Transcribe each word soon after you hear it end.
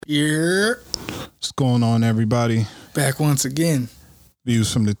Yeah. What's going on, everybody? Back once again.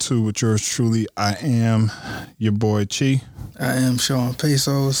 Views from the two with yours truly. I am your boy Chi. I am Sean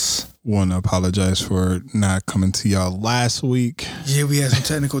Pesos. Want to apologize for not coming to y'all last week. Yeah, we had some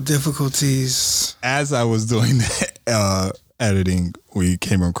technical difficulties. As I was doing the editing, we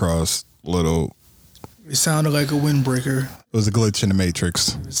came across little... It sounded like a windbreaker. It was a glitch in the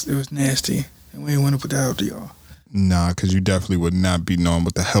Matrix. It was nasty. And we didn't want to put that out to y'all. Nah, because you definitely would not be knowing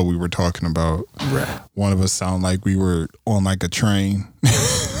what the hell we were talking about. Right. One of us sounded like we were on like a train.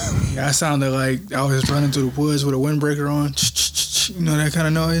 Yeah, I sounded like I was running through the woods with a windbreaker on. You know that kind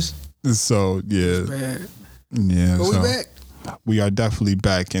of noise? So, yeah. Bad. Yeah. But so we back. We are definitely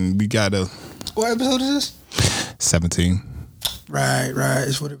back, and we got a... What episode is this? 17. Right.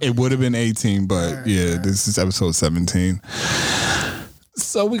 It would have been 18, but right. This is episode 17.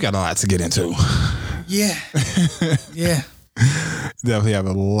 So we got a lot to get into. Yeah. Yeah. Definitely have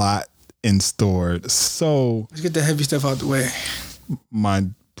a lot in store. So Let's get the heavy stuff out the way. my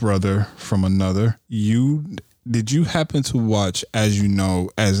brother from another, did you happen to watch, as you know,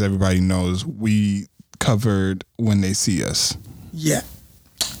 as everybody knows, we covered When They See Us? Yeah.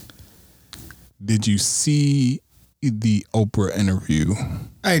 Did you see the Oprah interview?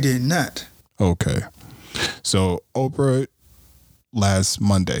 I did not. Okay. So Oprah last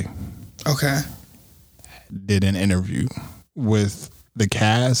Monday Okay. did an interview with the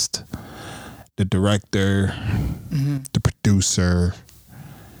cast, the director, the producer,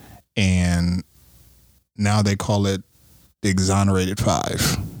 and now they call it the Exonerated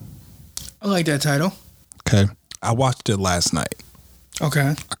Five. I like that title. Okay. I watched it last night. Okay.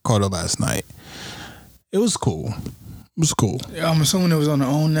 I caught it last night. It was cool. I'm assuming it was on their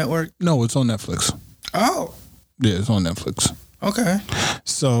own network. No, it's on Netflix. Oh. Yeah, it's on Netflix. Okay.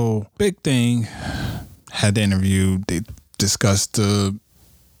 So, big thing, had the interview. They discussed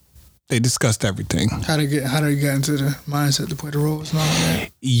everything. How to get into the mindset to play the roles and all that.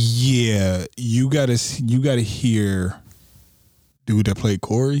 Yeah, you gotta hear dude that played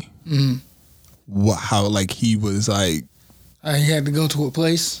Corey. How like he was like, He had to go to a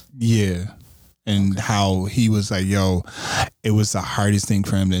place. yeah, and how he was like, yo, it was the hardest thing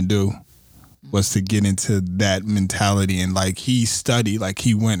for him to do was to get into that mentality, and like he studied, like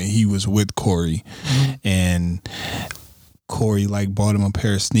he went and he was with Corey, and Corey like bought him a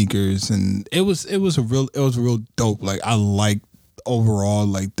pair of sneakers, and it was real dope. Like I liked overall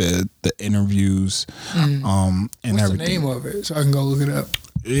like the interviews, and What's everything. the name of it? So I can go look it up.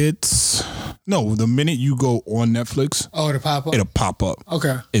 The minute you go on Netflix, Oh, it'll pop up? it'll pop up.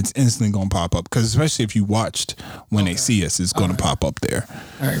 Okay. It's instantly gonna pop up, because especially if you watched When They See Us, it's gonna pop up there.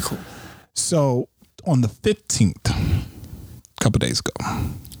 All right, cool. So on the 15th, a couple days ago,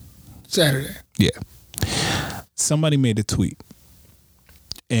 Saturday. yeah, somebody made a tweet,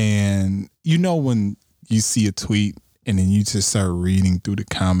 and you know when you see a tweet and then you just start reading through the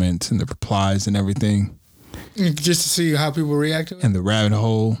comments and the replies and everything, Just to see how people react to it? and the rabbit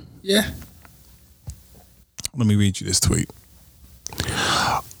hole. Yeah. Let me read you this tweet.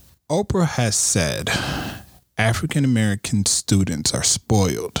 Oprah has said African American students are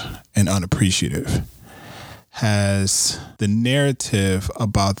spoiled and unappreciative. Has the narrative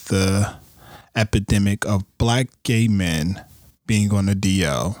about the epidemic of black gay men being on the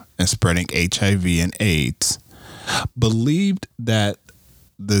DL and spreading HIV and AIDS. Believed that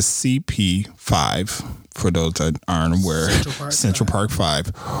the CP5, for those that aren't aware, Central Park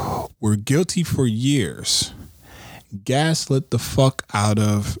 5, were guilty for years. Gaslit the fuck out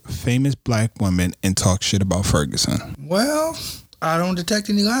of famous black women and talk shit about Ferguson. Well, I don't detect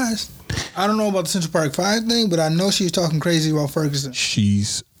any lies. I don't know about the Central Park 5 thing, but I know she's talking crazy about Ferguson. She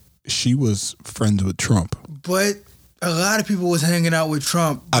was friends with Trump. But a lot of people was hanging out with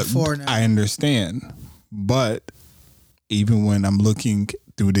Trump before now. I understand. But even when I'm looking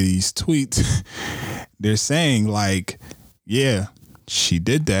through these tweets, they're saying like, yeah, she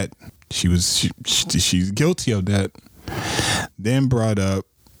did that. She's guilty of that. Then brought up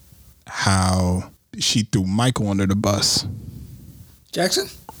how she threw Michael under the bus. Jackson?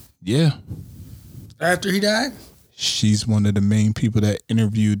 Yeah. After he died? She's one of the main people that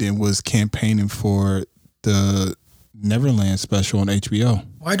interviewed and was campaigning for the Neverland special on HBO.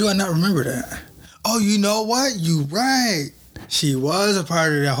 Why do I not remember that? Oh, you know what? You right. She was a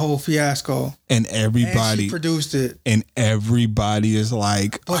part of that whole fiasco. And everybody she produced it. And everybody is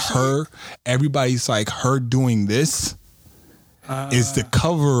like everybody's like her doing this is the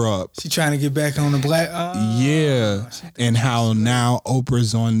cover up. She trying to get back on the black. Yeah. And how now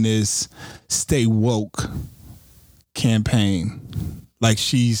Oprah's on this stay woke campaign. Like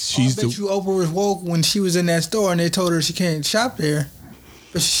she's I bet you Oprah was woke when she was in that store and they told her she can't shop there.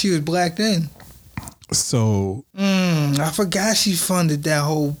 But she was black then. So I forgot she funded that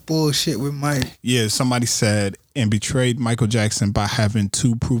whole bullshit with Mike. yeah, somebody said and betrayed Michael Jackson by having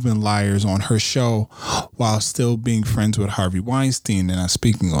 2 proven liars on her show while still being friends with Harvey Weinstein, and I'm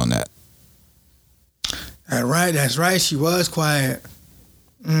speaking on that. That's right. She was quiet.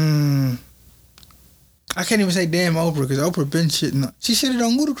 I can't even say damn Oprah because Oprah been shitting. She shitted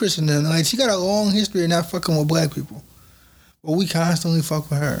on Ludacris and then like she got a long history of not fucking with black people, but we constantly fuck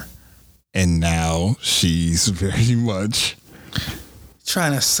with her. And now she's very much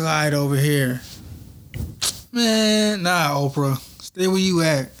trying to slide over here. Man, nah, Oprah. Stay where you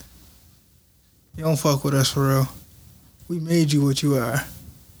at. You don't fuck with us for real. We made you what you are.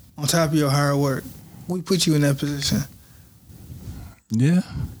 On top of your hard work. We put you in that position. Yeah.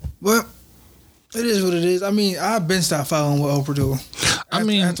 But it is what it is. I mean, I've been stopped following what Oprah do.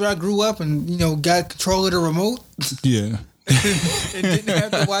 After I grew up and, got control of the remote. Yeah. and didn't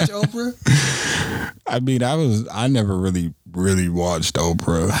have to watch Oprah. I mean, I never really watched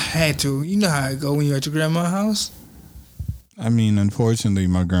Oprah. I had to. You know how it go when you're at your grandma's house. I mean, unfortunately,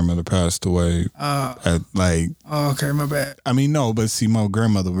 my grandmother passed away at like. Oh, okay, my bad. I mean, no, but see, my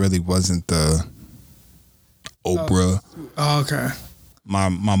grandmother really wasn't the Oprah. Oh, okay. My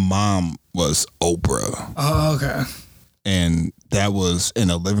mom was Oprah. Oh, okay. And that was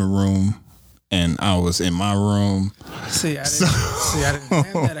in a living room. And I was in my room. See, I didn't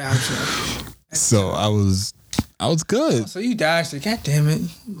have that option. So I was good. Oh, so you dodged it. God damn it. You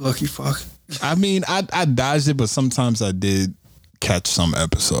lucky fuck. I mean, I dodged it, but sometimes I did catch some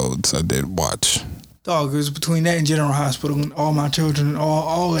episodes. I did watch. Dog, it was between that and General Hospital and All My Children and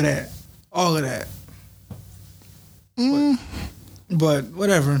all of that. All of that. But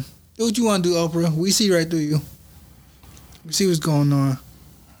whatever. Do what you want to do, Oprah. We see right through you. We see what's going on.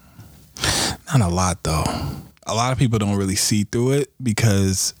 Not a lot though. A lot of people don't really see through it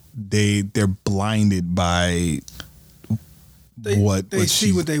because they're blinded by what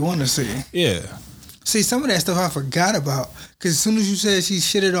see what they want to see. Yeah. See, some of that stuff I forgot about because as soon as you said she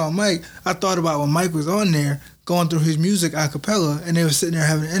shitted on Mike, I thought about when Mike was on there going through his music a cappella and they were sitting there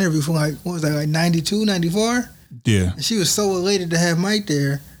having an interview from like 92, 94? Yeah. And she was so elated to have Mike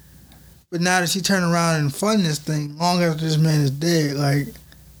there. But now that she turned around and fund this thing long after this man is dead, like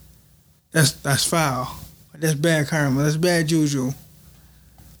That's foul. That's bad karma. That's bad juju.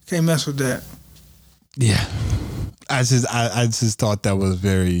 Can't mess with that. Yeah. I just thought that was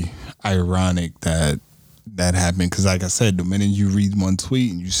very ironic that happened because, like I said, the minute you read one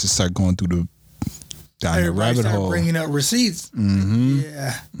tweet and you just start going through down the rabbit hole, bringing up receipts. Mm-hmm.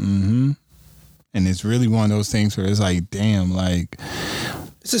 Yeah. Mm-hmm. And it's really one of those things where it's like, damn, like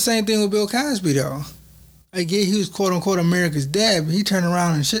it's the same thing with Bill Cosby though. Like, yeah, he was quote unquote America's dad, but he turned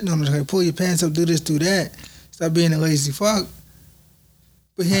around and shitting on us like, pull your pants up, do this, do that. Stop being a lazy fuck.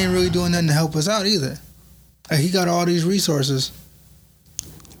 But he ain't really doing nothing to help us out either. Like, he got all these resources,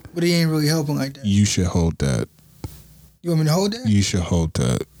 but he ain't really helping like that. You should hold that. You want me to hold that? You should hold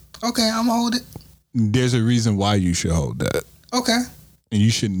that. Okay, I'm gonna hold it. There's a reason why you should hold that. Okay. And you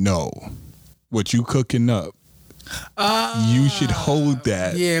should know what you cooking up. You should hold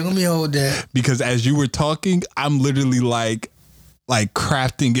that. Yeah, let me hold that. Because as you were talking, I'm literally like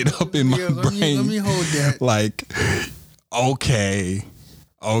crafting it up in my brain. Let me hold that. Like, okay,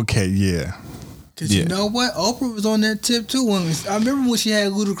 yeah. Cause you know what, Oprah was on that tip too. I remember when she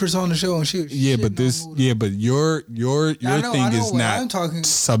had Ludacris on the show and she was but your thing is not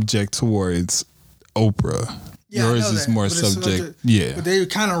subject towards Oprah. Yeah, yours is more subject. Yeah, but they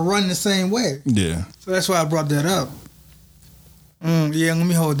kind of run the same way. Yeah, so that's why I brought that up. Yeah, let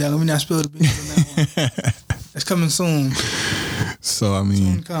me hold that. Let me not spill the beans on that one. It's coming soon. So I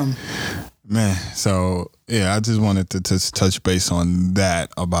mean, soon come. Man, so yeah, I just wanted to touch base on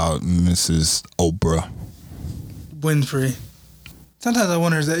that about Mrs. Oprah Winfrey. Sometimes I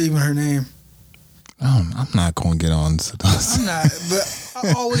wonder, is that even her name? I'm not going to get on to those. I'm not, but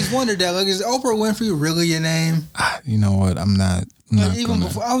I always wondered that. Like, is Oprah Winfrey really your name? You know what? I'm not even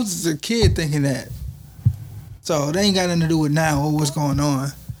before I was a kid thinking that. So they ain't got nothing to do with now or what's going on.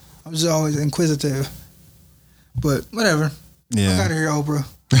 I was just always inquisitive. But whatever. Yeah. I gotta hear Oprah.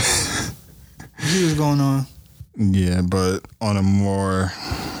 See what's going on. Yeah, but on a more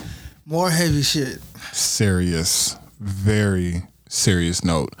heavy shit. Serious, very serious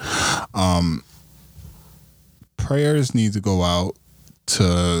note. Prayers need to go out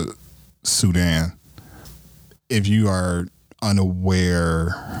to Sudan. If you are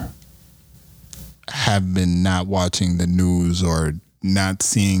unaware, have been not watching the news or not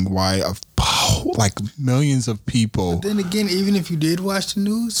seeing why like millions of people. But then again, even if you did watch the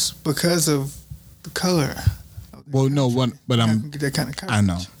news, because of the color of Well, no, what, but I'm get that kind of coverage. I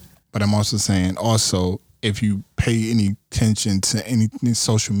know, but I'm also saying if you pay any attention to any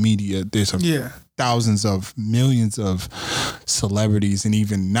social media, there's thousands of millions of celebrities and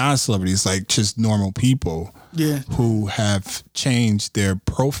even non-celebrities, like just normal people, who have changed their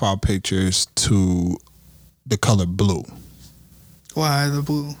profile pictures to the color blue. Why the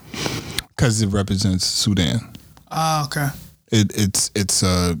blue? Because it represents Sudan. Ah, okay. It's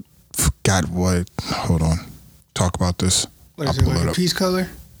God, what? Hold on. Talk about this. What is it, like a peace color?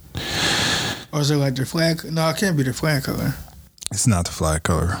 Or is it like their flag? No, it can't be their flag color. It's not the flag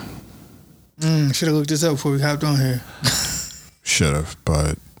color. Should have looked this up before we hopped on here. Should have,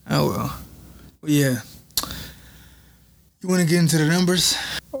 but... Oh, well. Yeah. You want to get into the numbers?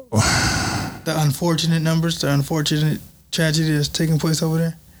 The unfortunate numbers, the unfortunate tragedy that's taking place over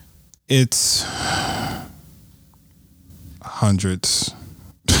there? It's hundreds.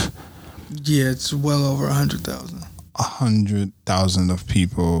 Yeah, it's well over 100,000. 100,000 of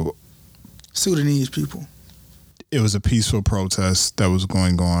people. Sudanese people. It was a peaceful protest that was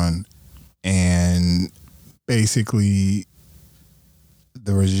going on, and basically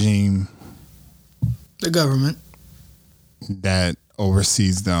the regime, the government that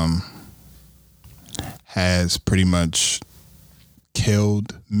oversees them, has pretty much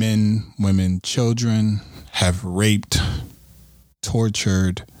killed men, women, children, have raped,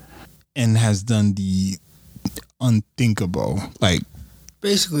 tortured, and has done the unthinkable. Like,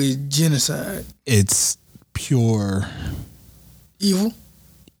 basically genocide. It's pure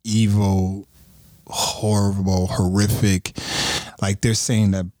evil, horrible, horrific. Like, they're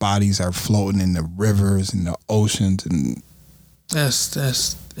saying that bodies are floating in the rivers and the oceans, and that's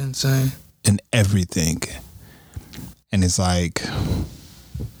insane. And everything. And it's like,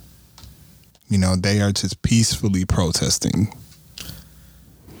 they are just peacefully protesting.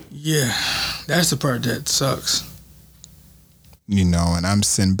 Yeah, that's the part that sucks. And I'm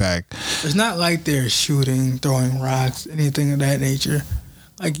sitting back. It's not like they're shooting, throwing rocks, anything of that nature.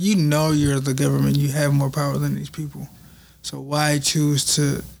 Like, you're the government. You have more power than these people. So why choose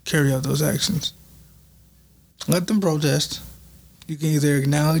to carry out those actions? Let them protest. You can either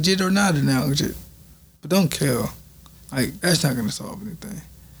acknowledge it or not acknowledge it. But don't kill. Like, that's not going to solve anything.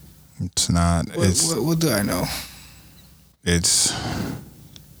 It's not. What do I know? It's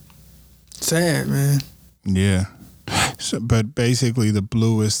sad, man. Yeah. So, but basically, the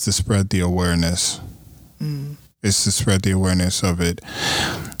blue is to spread the awareness. It's to spread the awareness of it.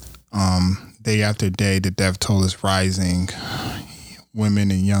 Day after day, the death toll is rising.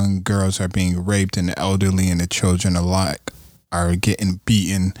 Women and young girls are being raped, and the elderly and the children alike are getting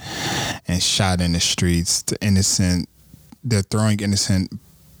beaten and shot in the streets. They're throwing innocent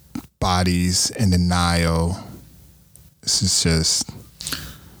bodies in the Nile. This is just...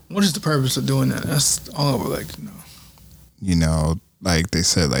 What is the purpose of doing that? That's all I would like to know. Like they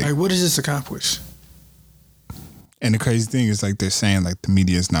said, like, what does this accomplish? And the crazy thing is, like, they're saying, like, the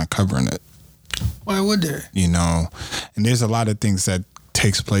media is not covering it. Why would they? And there's a lot of things that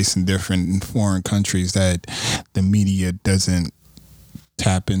takes place in different foreign countries that the media doesn't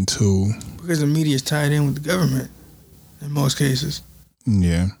tap into. Because the media is tied in with the government in most cases.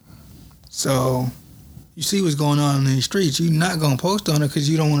 Yeah. So you see what's going on in the streets. You're not going to post on it because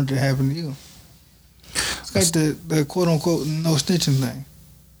you don't want it to happen to you. It's like the quote-unquote no snitching thing.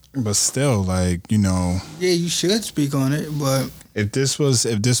 But still, like, Yeah, you should speak on it, but... If this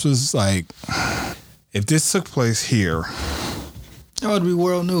took place here... That would be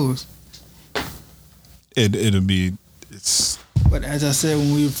world news. It'll be... But as I said,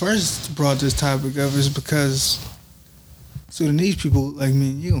 when we first brought this topic up, it's because Sudanese people like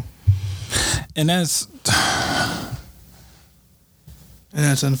me and you. And that's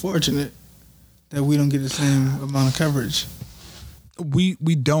unfortunate that we don't get the same amount of coverage. We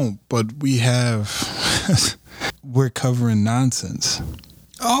don't, but we have... We're covering nonsense.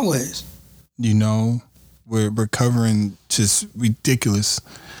 Always. We're covering just ridiculous.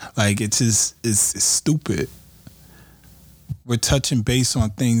 Like, it's stupid. We're touching base on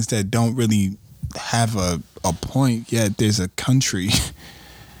things that don't really have a point, yet there's a country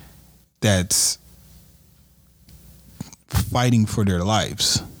that's fighting for their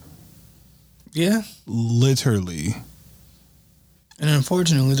lives. Yeah. Literally. And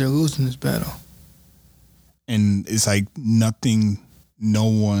unfortunately, they're losing this battle. And it's like no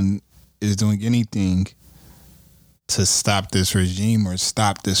one is doing anything to stop this regime or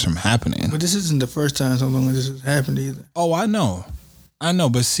stop this from happening. But this isn't the first time something like this has happened either. Oh, I know.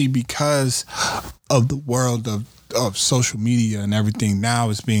 But see, because of the world of social media and everything, now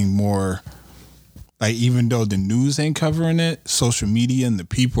it's being more like, even though the news ain't covering it, social media and the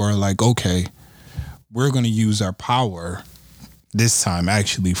people are like, okay, we're going to use our power this time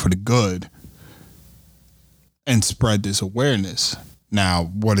actually for the good and spread this awareness. Now,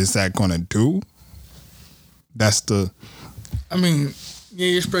 what is that going to do? I mean, yeah,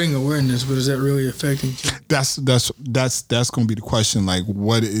 you're spreading awareness, but is that really affecting you? That's going to be the question. Like,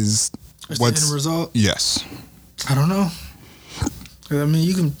 what's the end result? Yes. I don't know. 'Cause, I mean,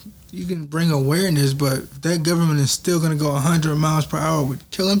 you can bring awareness, but if that government is still going to go 100 miles per hour with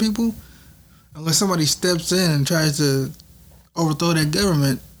killing people, unless somebody steps in and tries to overthrow that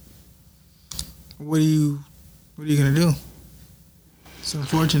government, what are you going to do? It's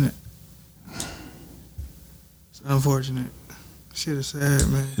unfortunate. It's unfortunate. Shit is sad,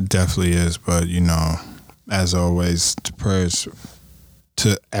 man. It definitely is, but as always, prayers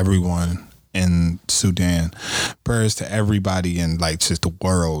to everyone in Sudan, prayers to everybody in like just the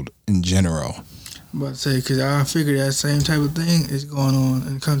world in general. I'm about to say, because I figured that same type of thing is going on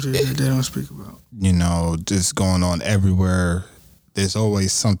in countries that they don't speak about. Just going on everywhere. There's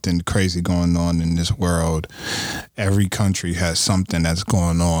always something crazy going on in this world. Every country has something that's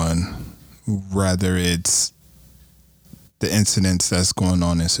going on, whether it's the incidents that's going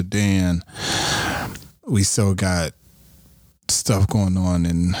on in Sudan. We still got stuff going on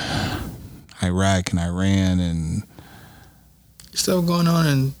in Iraq and Iran and stuff going on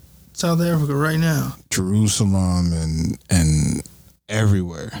in South Africa right now. Jerusalem and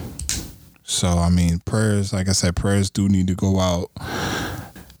everywhere. So, I mean, prayers, like I said, prayers do need to go out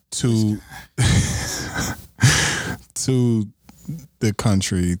to to the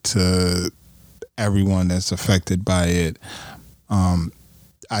country, to everyone that's affected by it.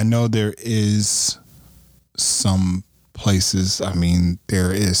 I know there is some places, I mean,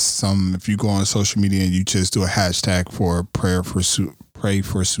 there is some, if you go on social media and you just do a hashtag for pray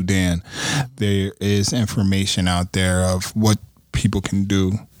for Sudan, there is information out there of what people can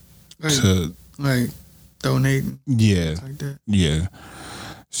do to donating. Yeah. Like that. Yeah.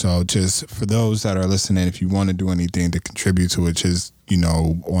 So just for those that are listening, if you want to do anything to contribute to it, just,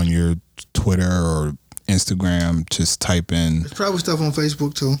 on your Twitter or Instagram, just type in. There's probably stuff on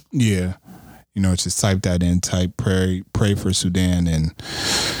Facebook too. Yeah. Just type that in, type pray for Sudan, and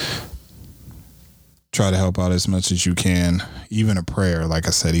try to help out as much as you can. Even a prayer, like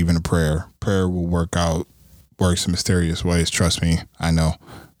I said, prayer will works in mysterious ways. Trust me, I know.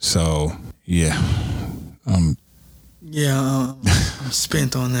 So yeah, I'm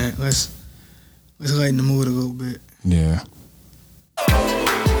spent on that. Let's lighten the mood a little bit. Yeah.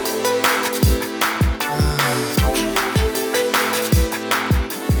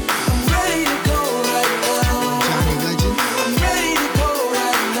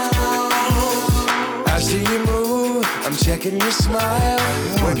 Checking your smile,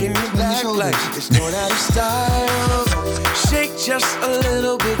 working your back like it's going out of style. Shake just a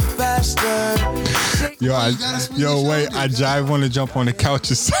little bit faster. Wait, I jive want to jump on the couch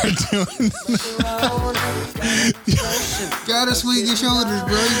and start doing Gotta swing your shoulders,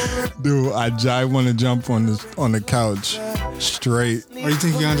 bro. Dude, I jive want to jump on the couch straight. Oh, you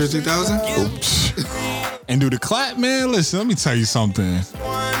think you're under 2,000? Oops. And do the clap, man. Listen, let me tell you something.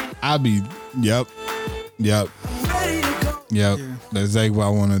 Yep. Yeah. That's exactly what I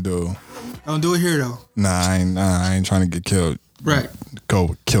want to do. Don't do it here though. Nah, I ain't trying to get killed. Right.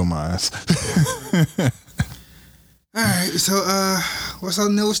 Go kill my ass. All right. So, what's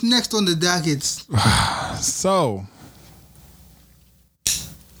next on the dockets? So,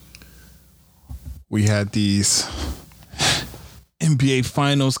 we had these NBA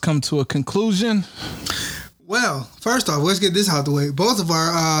finals come to a conclusion. Well, first off, let's get this out the way. Both of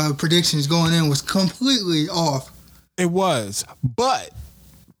our predictions going in was completely off. It was, but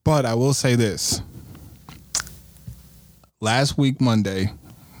I will say this. Last week, Monday,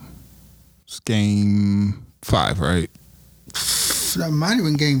 was game 5, right? That might have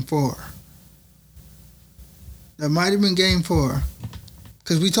been game 4.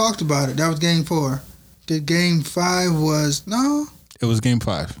 Because we talked about it. That was game 4. The game 5 was, no? It was game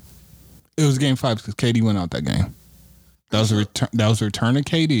 5. It was game 5 because KD went out that game. That was a return of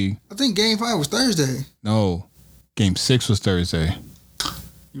KD. I think game 5 was Thursday. No. Game 6 was Thursday.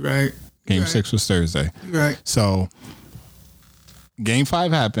 You're right. Game 6 was Thursday. You're right. So, game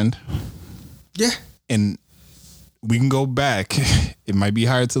 5 happened. Yeah. And we can go back. It might be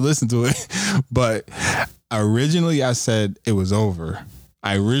hard to listen to it, but originally I said it was over.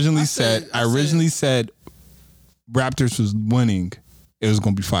 I originally said Raptors was winning. It was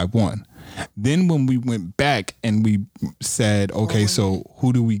going to be 5-1. Then when we went back and we said, okay, so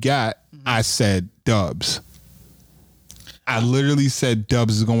who do we got? I said Dubs. I literally said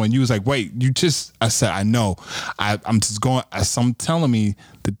Dubs is going to win. You was like, wait, I said, I know. I'm telling me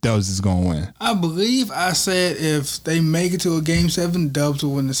the Dubs is going to win. I believe I said if they make it to a game 7, Dubs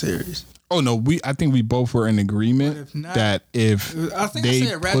will win the series. Oh no, I think we both were in agreement that if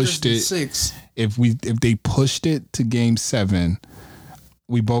they pushed it, 6. If they pushed it to game 7,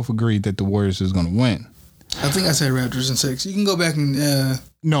 we both agreed that the Warriors is going to win. I think I said Raptors in 6. You can go back and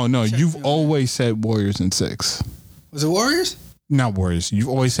No, you've always said Warriors in 6. Was it Warriors? Not Warriors. You've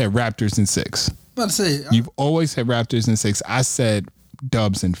always said Raptors in 6. I'm about to say you've always said Raptors in 6. I said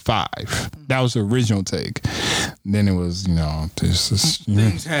Dubs in 5. That was the original take. Then it was,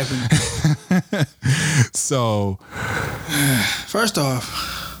 things happen. So, first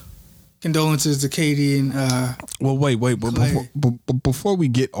off, condolences to Katie and. Well, wait. Before we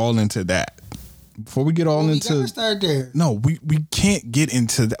get all into that, we gotta start there. No, we can't get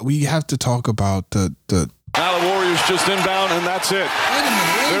into that. We have to talk about the. Now the Warriors just inbound, and that's it.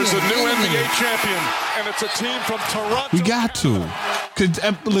 There's a new NBA champion, and it's a team from Toronto. We got to. Because,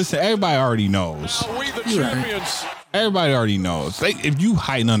 listen, everybody already knows. We the champions. Everybody already knows. If you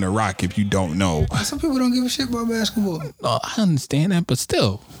hiding under a rock, if you don't know. Some people don't give a shit about basketball. No, I understand that, but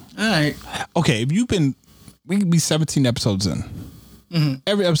still. All right. Okay, we could be 17 episodes in. Mm-hmm.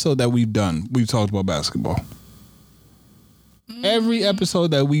 Every episode that we've done, we've talked about basketball. Every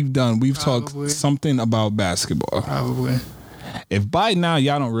episode that we've done, we've talked something about basketball. Probably. If by now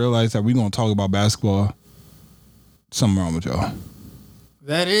y'all don't realize that we're going to talk about basketball, something wrong with y'all.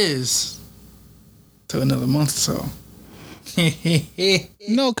 That is to another month or so.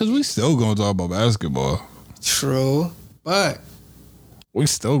 No, because we still going to talk about basketball. True, but we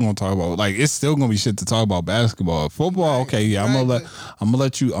still going to talk about, it's still going to be shit to talk about basketball. Football, okay, yeah, I'm going to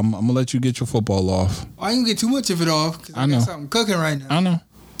let you get your football off. I ain't get too much of it off because I got something cooking right now. I know.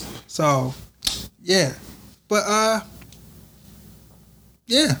 So, yeah. But,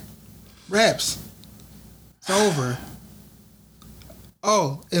 yeah. Raps. It's over.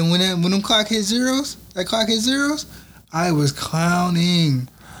 Oh, and when them clock hit zeros, I was clowning.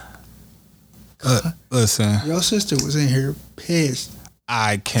 Listen. Your sister was in here pissed.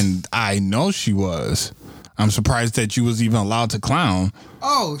 I know she was. I'm surprised that you was even allowed to clown.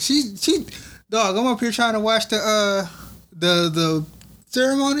 Oh, she dog, I'm up here trying to watch the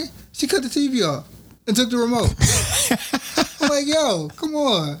ceremony. She cut the TV off and took the remote. I'm like, yo, come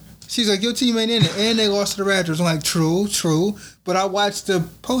on. She's like, your team ain't in it, and they lost to the Raptors. I'm like, true, but I watched the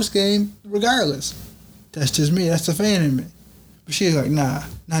post game regardless. That's just me. That's the fan in me. But she's like, nah,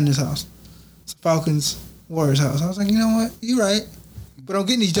 not in this house. It's Falcons Warriors house. I was like, you know what? You right. But I'm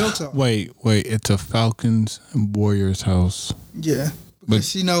getting these jokes off. Wait, it's a Falcons and Warriors house. Yeah, because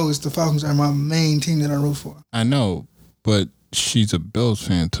she knows the Falcons are my main team that I root for. I know, but she's a Bills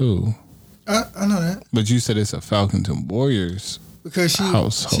fan too. I know that. But you said it's a Falcons and Warriors because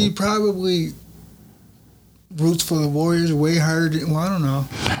household. She probably roots for the Warriors way harder than, I don't know.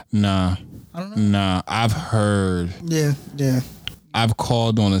 Nah. I don't know. Nah, I've heard. Yeah. I've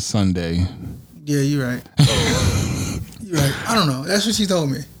called on a Sunday. Yeah, you're right. You're right. I don't know. That's what she told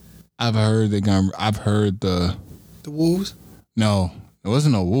me. I've heard the Wolves? No, it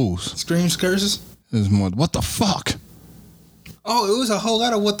wasn't no Wolves. Screams, curses? It was more, what the fuck? Oh, it was a whole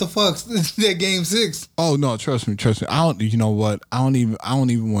lot of what the fucks that game 6. Oh no, trust me. You know what? I don't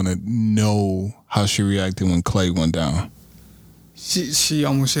even want to know how she reacted when Clay went down. She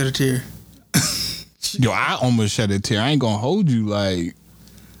almost shed a tear. Yo, I almost shed a tear. I ain't gonna hold you I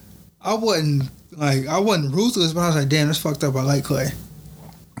wasn't ruthless, but I was like, damn, that's fucked up. I like Clay.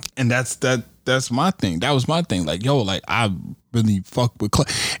 And that's my thing. That was my thing. I really fuck with Clay.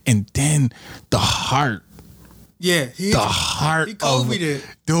 And then the heart. Yeah, the heart he Kobe'd it.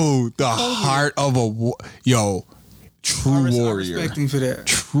 Dude, the heart of true warrior. I respect him for that.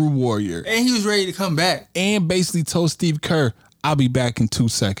 True warrior. And he was ready to come back. And basically told Steve Kerr, I'll be back in 2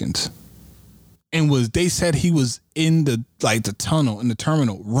 seconds. And they said he was in the tunnel, in the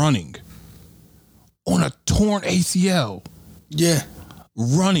terminal, running. On a torn ACL. Yeah.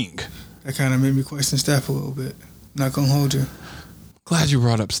 Running. That kind of made me question Steph a little bit. Not gonna hold you. Glad you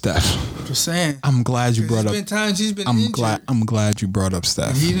brought up Steph. Just saying. I'm glad you brought up. There's been times he's been injured. I'm glad you brought up Steph.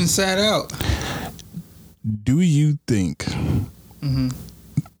 And he didn't sat out. Do you think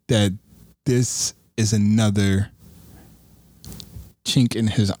that this is another chink in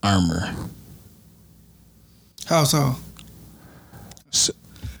his armor? How so?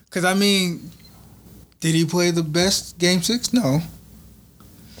 Because, did he play the best game 6? No.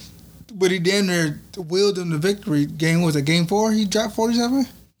 But he damn near willed him to victory. Was it game 4? He dropped 47?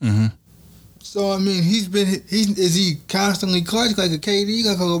 Mm-hmm. So, is he constantly clutch like a KD,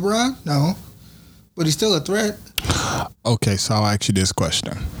 like a LeBron? No. But he's still a threat. Okay, so I'll ask you this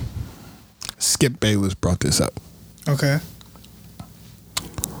question. Skip Bayless brought this up. Okay.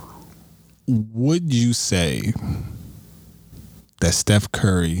 Would you say that Steph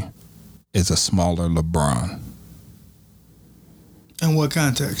Curry is a smaller LeBron? In what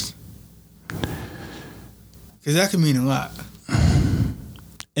context? Because that could mean a lot.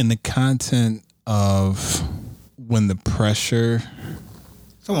 In the content of when the pressure...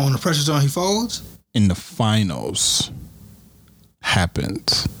 Come on, when the pressure's on, he folds? In the finals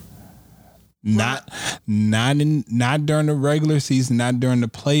happens. Not during the regular season, not during the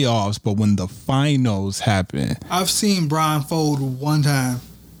playoffs, but when the finals happen. I've seen Bron fold one time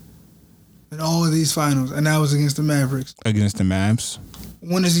in all of these finals, and that was against the Mavericks. Against the Mavs?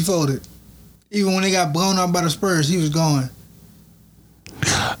 When has he folded? Even when they got blown out by the Spurs, he was gone.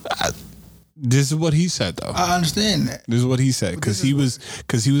 This is what he said, though. I understand that. This is what he said, because he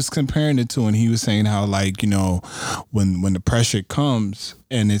was comparing it to, and he was saying how, like, you know, when the pressure comes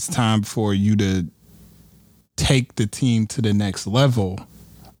and it's time for you to take the team to the next level,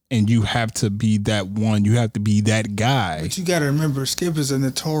 and you have to be that one, you have to be that guy. But you got to remember, Skip is a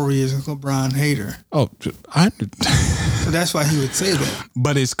notorious LeBron hater. Oh, so that's why he would say that.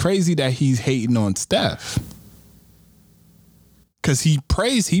 But it's crazy that he's hating on Steph. Because he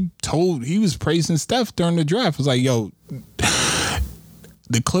was praising Steph during the draft. It was like, yo,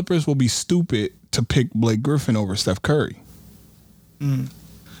 the Clippers will be stupid to pick Blake Griffin over Steph Curry.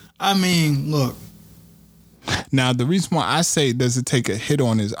 I mean, look. Now, the reason why I say does it take a hit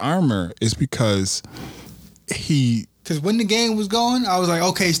on his armor is because because when the game was going, I was like,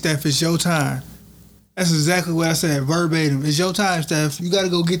 okay, Steph, it's your time. That's exactly what I said, verbatim. It's your time, Steph. You got to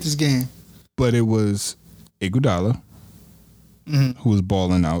go get this game. But it was Iguodala. Who was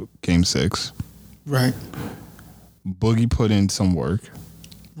balling out Game 6. Right. Boogie put in some work.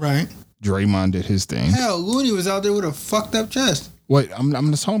 Right. Draymond did his thing. Hell, Looney was out there with a fucked up chest. Wait, I'm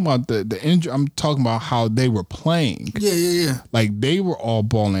just talking about the injury. I'm talking about how they were playing. Yeah. Like, they were all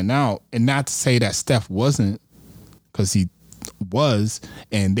balling out. And not to say that Steph wasn't, because he was.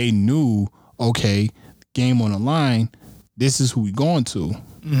 And they knew, okay, game on the line, this is who we going to.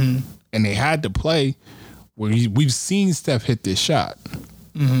 Mm-hmm. And they had to play. Where we've seen Steph hit this shot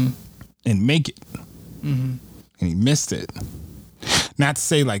and make it, and he missed it. Not to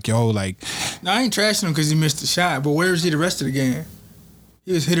say like, yo, like... No, I ain't trashing him because he missed the shot, but where is he the rest of the game?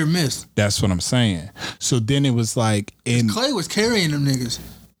 He was hit or miss. That's what I'm saying. So then it was like... Clay was carrying them niggas.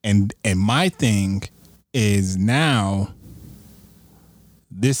 And my thing is now,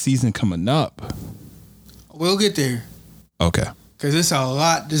 this season coming up... We'll get there. Okay. Because it's a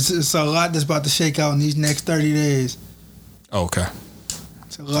lot. It's a lot that's about to shake out in these next 30 days. Okay.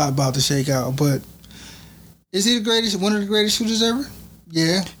 It's a lot about to shake out. But is he one of the greatest shooters ever?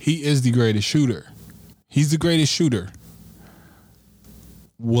 Yeah. He is the greatest shooter. He's the greatest shooter.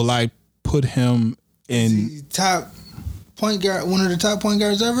 Will I put him in... top point guard, one of the top point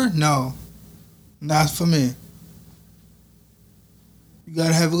guards ever? No. Not for me. You got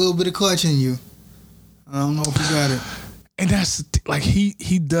to have a little bit of clutch in you. I don't know if you got it. And that's like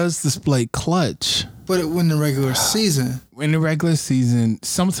he does display clutch. But in the regular season. In the regular season,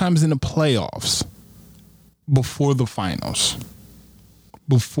 sometimes in the playoffs, before the finals.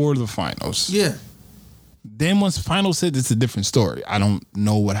 Yeah. Then once the finals hit, it's a different story. I don't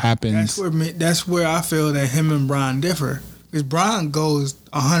know what happens. That's where I feel that him and Bron differ. Because Bron goes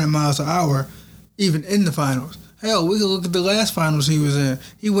 100 miles an hour even in the finals. Hell, we can look at the last finals he was in.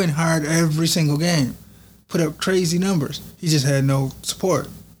 He went hard every single game. Put up crazy numbers. He just had no support.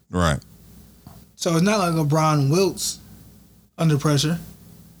 Right. So it's not like LeBron wilts under pressure.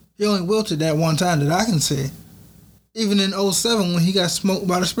 He only wilted that one time that I can see. Even in 2007 when he got smoked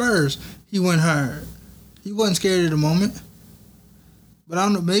by the Spurs, he went hard. He wasn't scared at the moment. But I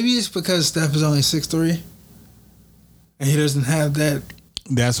don't know, maybe it's because Steph is only 6'3", and he doesn't have that.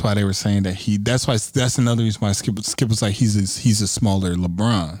 That's why they were saying that that's another reason why Skip was like he's a smaller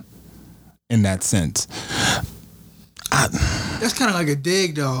LeBron. In that sense, that's kind of like a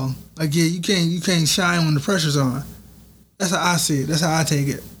dig, dog. Like, yeah, you can't shine when the pressure's on. That's how I see it. That's how I take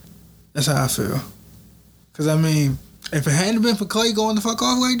it. That's how I feel. Because I mean, if it hadn't been for Clay going the fuck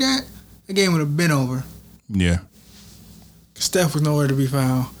off like that, the game would have been over. Yeah. Steph was nowhere to be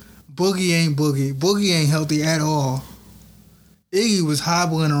found. Boogie ain't Boogie. Boogie ain't healthy at all. Iggy was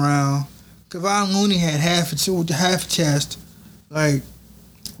hobbling around. Kevon Looney had half a chest. Like,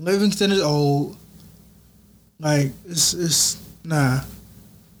 Livingston is old. Like, it's nah.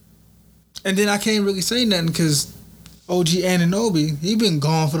 And then I can't really say nothing because OG Anunoby, he been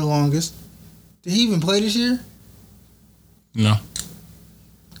gone for the longest. Did he even play this year? No.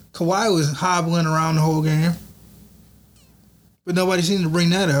 Kawhi was hobbling around the whole game. But nobody seemed to bring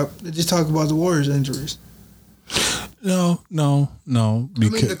that up. They just talk about the Warriors' injuries. No.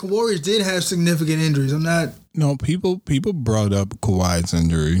 Because the Warriors did have significant injuries. No, people brought up Kawhi's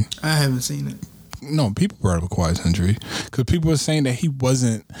injury. I haven't seen it. No, people brought up Kawhi's injury because people were saying that he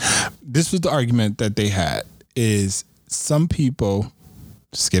wasn't. This was the argument that they had: is some people,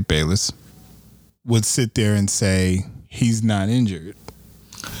 Skip Bayless, would sit there and say he's not injured.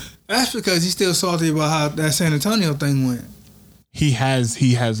 That's because he's still salty about how that San Antonio thing went. He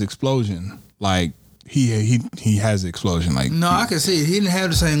has explosion. Like he has explosion. Like no, I can see it. He didn't have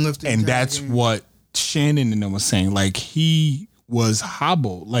the same lift. And that's what Shannon and them was saying. Like he was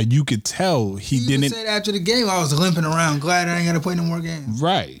hobbled. Like you could tell he didn't. Said after the game, I was limping around. Glad I ain't got to play no more games.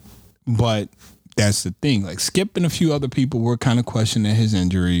 Right, but that's the thing. Like Skip and a few other people were kind of questioning his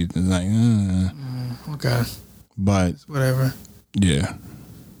injury. It's like, okay, but whatever. Yeah.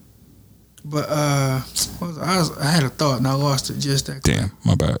 But I had a thought and I lost it just that quick. Damn,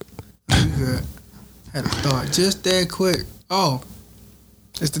 my bad. You good. Had a thought just that quick. Oh,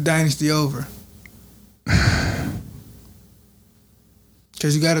 it's the dynasty over.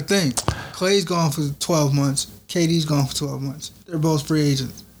 Because you got to think. Clay's gone for 12 months. KD's gone for 12 months. They're both free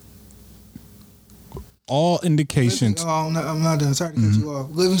agents. All indications. I'm not done. Sorry to cut you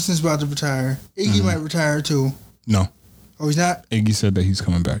off. Livingston's about to retire. Iggy might retire too. No. Oh, he's not? Iggy said that he's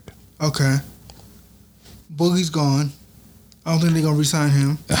coming back. Okay. Boogie's gone. I don't think they're going to re-sign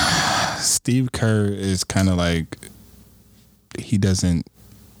him. Steve Kerr is kind of like, he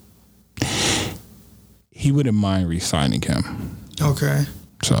wouldn't mind re-signing him. Okay.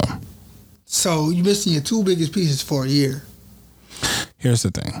 So you're missing your two biggest pieces for a year. Here's the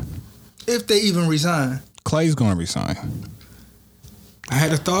thing. If they even resign. Clay's going to resign. I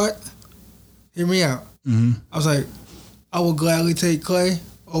had a thought. Hear me out. Mm-hmm. I was like, I would gladly take Clay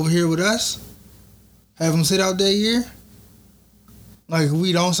over here with us. Have him sit out that year. Like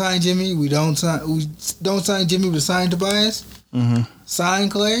we don't sign Jimmy, we don't sign Jimmy, but sign Tobias. Mm-hmm. Sign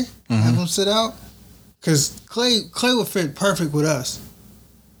Clay, have him sit out, because Clay would fit perfect with us.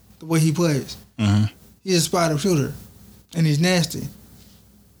 The way he plays, he's a spot up shooter, and he's nasty.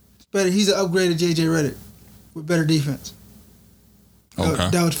 It's better. He's an upgraded JJ Redick with better defense. Okay,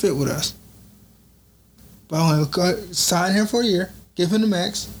 that would fit with us. But I want to sign him for a year, give him the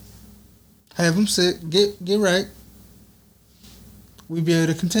max, have him sit, get right. We'd be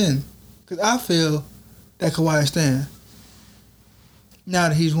able to contend. Because I feel that Kawhi stand. Now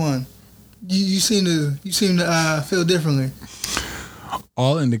that he's won. You seem to feel differently.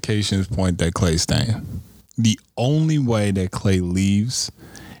 All indications point that Clay's staying. The only way that Clay leaves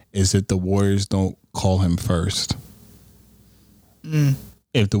is if the Warriors don't call him first.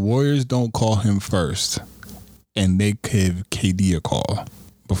 If the Warriors don't call him first and they give KD a call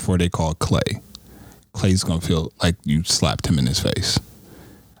before they call Clay, Clay's gonna feel like you slapped him in his face.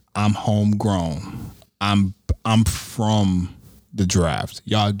 I'm homegrown. I'm from the draft.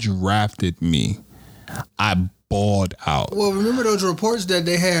 Y'all drafted me. I balled out. Well, remember those reports that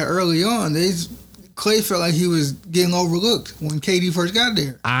they had early on? Clay felt like he was getting overlooked when KD first got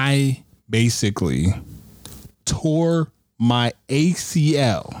there. I basically tore my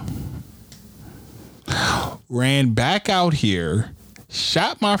ACL, ran back out here,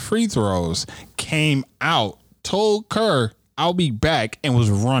 shot my free throws, came out, told Kerr I'll be back, and was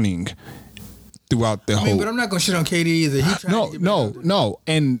running throughout the whole. But I'm not gonna shit on KD either. No.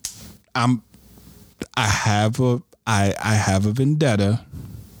 And I have a vendetta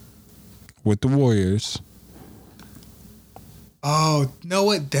with the Warriors. Oh, you know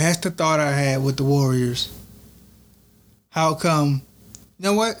what? That's the thought I had with the Warriors. How come? You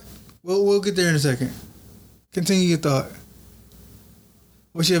know what? We'll get there in a second. Continue your thought.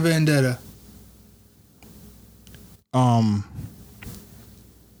 What's your vendetta?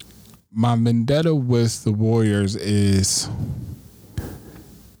 My vendetta with the Warriors is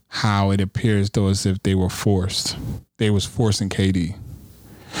how it appears though as if they were forced. They was forcing KD.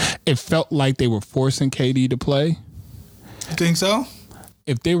 It felt like they were forcing KD to play. You think so?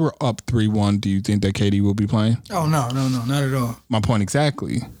 If they were up 3-1, do you think that KD will be playing? Oh, no, not at all. My point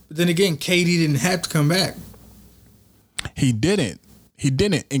exactly. But then again, KD didn't have to come back. He didn't.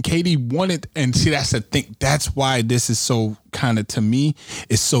 And KD wanted, and see, that's the thing. That's why this is so kind of, to me,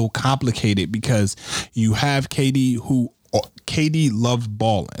 is so complicated, because you have KD loves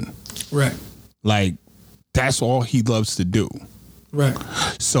balling. Right. Like, that's all he loves to do. Right.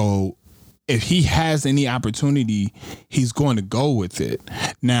 So if he has any opportunity, he's going to go with it.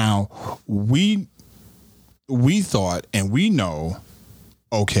 Now, we thought, and we know,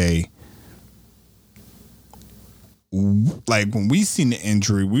 okay, like when we seen the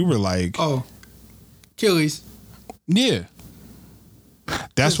injury, we were like, oh, Achilles. Yeah.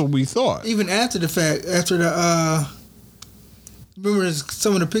 That's what we thought. Even after the fact, after the remember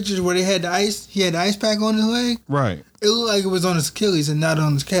some of the pictures where they had the ice? He had the ice pack on his leg. Right. It looked like it was on his Achilles and not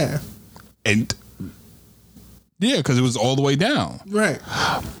on his calf. And yeah, because it was all the way down. Right.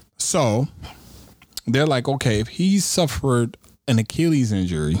 So they're like, okay, if he suffered an Achilles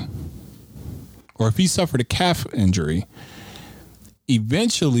injury, or if he suffered a calf injury,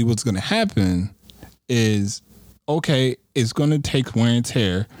 eventually what's going to happen is, okay, it's going to take wear and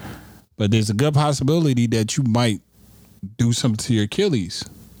tear, but there's a good possibility that you might do something to your Achilles.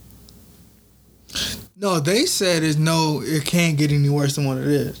 No, they said it can't get any worse than what it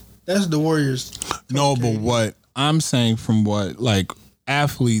is. That's the Warriors. No, but what I'm saying from what like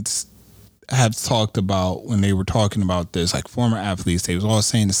athletes have talked about when they were talking about this, like former athletes, they was all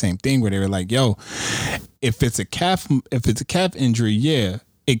saying the same thing where they were like, yo, if it's a calf injury, yeah,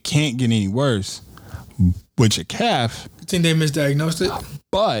 it can't get any worse with your calf. You think they misdiagnosed it?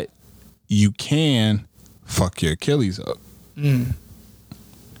 But you can fuck your Achilles up.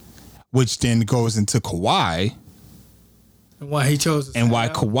 Which then goes into Kawhi. And why he chose and why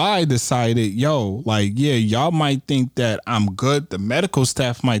Kawhi decided, yo, like, yeah, y'all might think that I'm good. The medical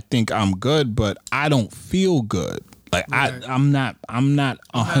staff might think I'm good, but I don't feel good. Like right. I'm not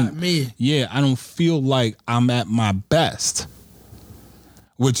me. Yeah, I don't feel like I'm at my best.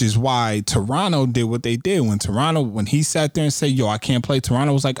 Which is why Toronto did what they did. When he sat there and said, yo, I can't play,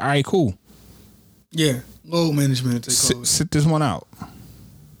 Toronto was like, all right, cool. Yeah. Load management. Sit this one out.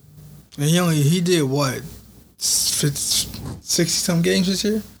 And he did what? 60-some games this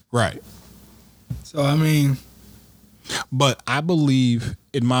year? Right. So, I mean. But I believe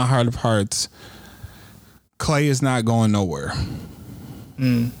in my heart of hearts, Klay is not going nowhere.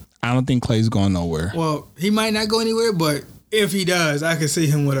 I don't think Klay's going nowhere. Well, he might not go anywhere, but if he does, I could see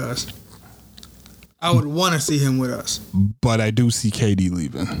him with us. I would want to see him with us. But I do see KD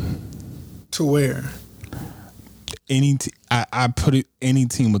leaving. To where? I put it. Any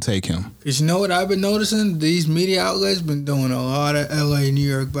team will take him. Cause you know what I've been noticing? These media outlets been doing a lot of LA, New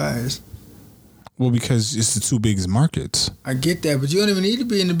York bias. Well, because it's the two biggest markets. I get that, but you don't even need to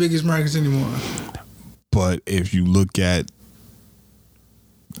be in the biggest markets anymore. But if you look at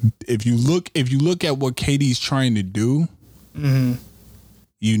what KD's trying to do,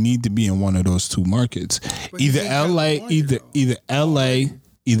 you need to be in one of those two markets. Either LA,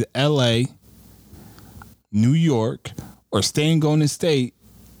 New York, or stay in Golden State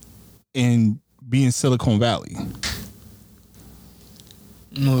and be in Silicon Valley.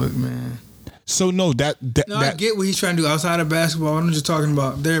 Look, man. So no, I get what he's trying to do outside of basketball. I'm just talking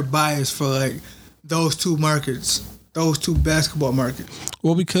about their bias for like those two markets, those two basketball markets.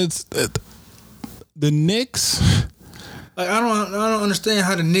 Well, because the Knicks, like I don't understand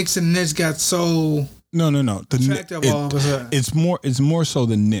how the Knicks and the Nets got so no. Attractive all of a sudden. It's more so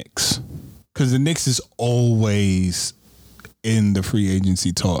the Knicks. Because the Knicks is always in the free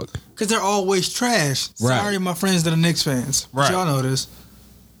agency talk. Because they're always trash. Right. Sorry, my friends that are Knicks fans. But right. Y'all know this.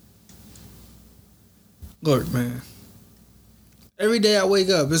 Look, man. Every day I wake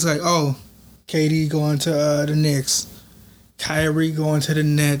up, it's like, oh, KD going to the Knicks. Kyrie going to the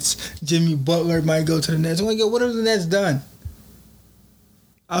Nets. Jimmy Butler might go to the Nets. I'm like, yo, what have the Nets done?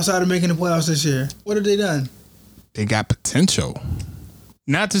 Outside of making the playoffs this year. What have they done? They got potential.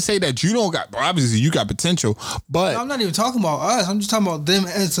 Not to say that you don't got, obviously you got potential, but I'm not even talking about us. I'm just talking about them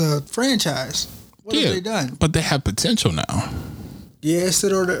as a franchise. What have they done? But they have potential now. Yeah, so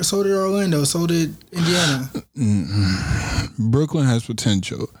did Orlando. So did Indiana. Brooklyn has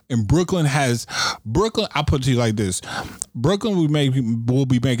potential. And Brooklyn, I'll put it to you like this. Brooklyn will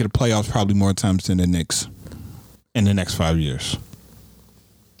be making the playoffs probably more times than the Knicks in the next 5 years.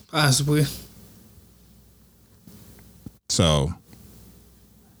 Possibly. So.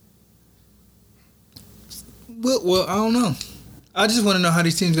 Well, I don't know. I just want to know how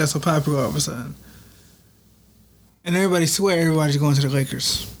these teams got so popular all of a sudden. And everybody swear everybody's going to the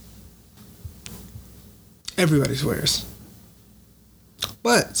Lakers. Everybody swears.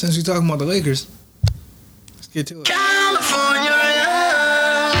 But since we're talking about the Lakers, let's get to it. California.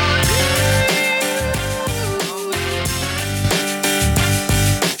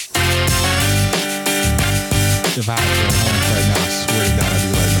 If I had air horns right now, I swear to God, I'd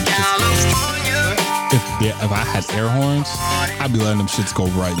be letting them shits go. If I had air horns, I'd be letting them shits go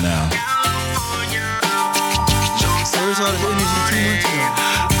right now.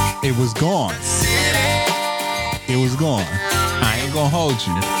 It was gone. It was gone. I ain't gonna hold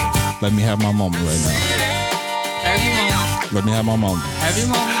you. Let me have my moment right now. Have your moment. Let me have my moment. Have your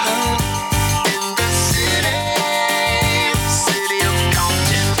moment. Go ahead.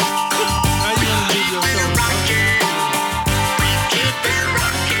 How you gonna leave your show?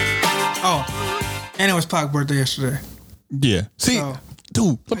 And it was Pac's birthday yesterday. Yeah. See, So,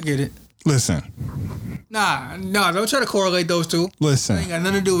 dude, I get it. listen. Nah, don't try to correlate those two. Listen. Ain't got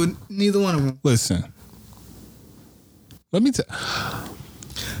nothing to do with neither one of them. Listen. Let me tell.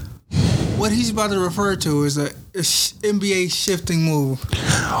 What he's about to refer to is a NBA shifting move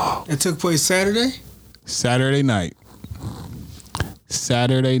that took place Saturday. Saturday night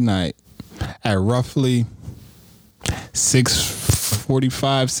at roughly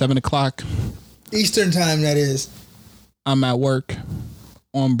 6:45, 7 o'clock. Eastern time, that is. I'm at work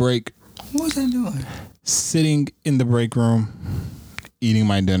on break, What was I doing? sitting in the break room, eating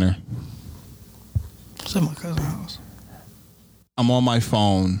my dinner. It's at my cousin's house. I'm on my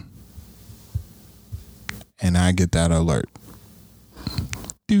phone and I get that alert.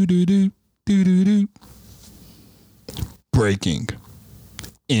 Do. Breaking.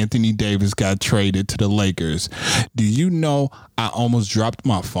 Anthony Davis got traded to the Lakers. Do you know I almost dropped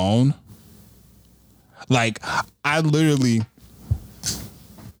my phone? Like, I literally,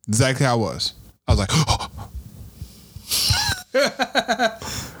 exactly how I was. I was like,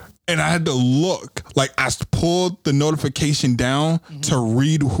 and I had to look. Like, I pulled the notification down to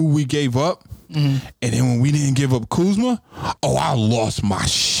read who we gave up. And then when we didn't give up Kuzma, I lost my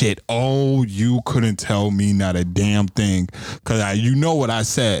shit. Oh, you couldn't tell me not a damn thing. Because you know what I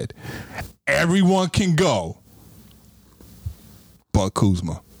said. Everyone can go. But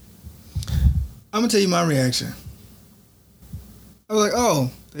Kuzma. I'm going to tell you my reaction. I was like,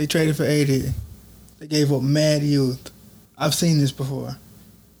 they traded for AD. They gave up mad youth. I've seen this before.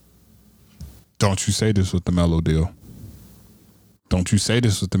 Don't you say this with the Melo deal. Don't you say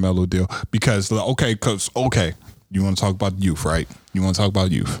this with the Melo deal. Because, you want to talk about youth, right? You want to talk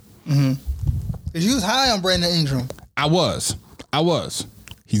about youth. Mm-hmm. Because you was high on Brandon Ingram. I was.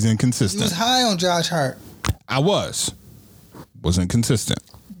 He's inconsistent. You was high on Josh Hart. I wasn't consistent.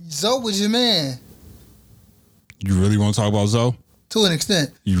 Zoe was your man. You really want to talk about Zoe? To an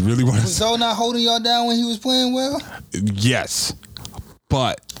extent. You really want to? Was Zoe not holding y'all down when he was playing well? Yes,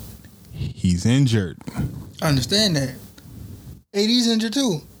 but he's injured. I understand that. AD's injured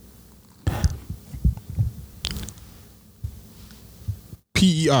too.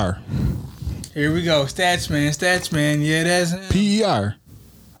 PER. Here we go. Stats man. Yeah, that's him. PER.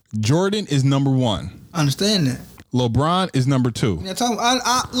 Jordan is number 1. I understand that. LeBron is number 2. Now,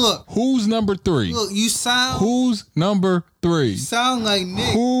 look. Who's number 3? Look, you sound. Who's number 3? You sound like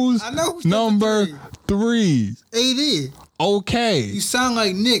Nick. Who's I know who's number 3? AD. Okay. You sound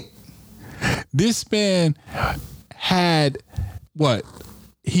like Nick. This man had what?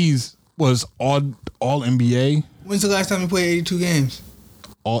 Was all NBA. When's the last time he played 82 games?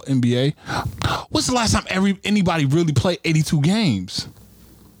 All NBA. What's the last time anybody really played 82 games?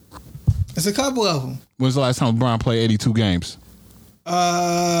 It's a couple of them. When's the last time LeBron played 82 games?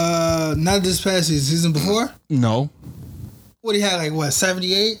 Not this past season before. No. What he had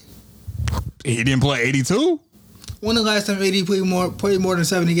 78? He didn't play 82? When the last time AD played more than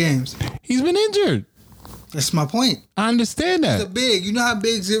 70 games? He's been injured. That's my point. I understand that. He's a big. You know how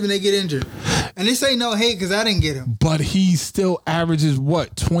big's it when they get injured. And this ain't no hate because I didn't get him. But he still averages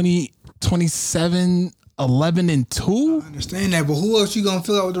what? 20, 27, 11, and 2? I understand that, but who else you gonna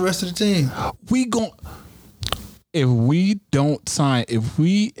fill out with the rest of the team?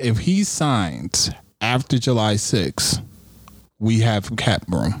 If he signs after July 6th, we have cap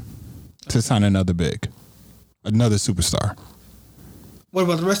room to sign another superstar. What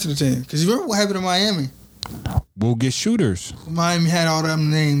about the rest of the team? Because you remember what happened in Miami? We'll get shooters. Miami had all them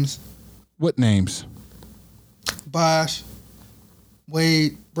names. What names? Bosh,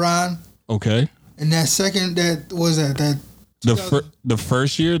 Wade, Bron. Okay. And that second, the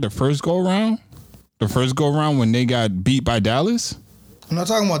first go around when they got beat by Dallas. I'm not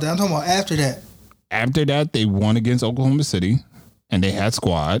talking about that. I'm talking about after that. After that, they won against Oklahoma City, and they had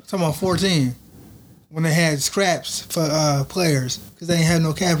squad. I'm talking about 14, when they had scraps for players because they ain't have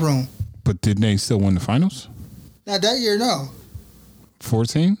no cap room. But didn't they still win the finals? Not that year, no.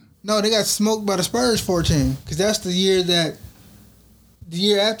 14? No, they got smoked by the Spurs 14 because that's the year that. The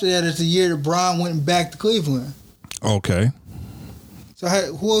year after that is the year that Bron went back to Cleveland. Okay. So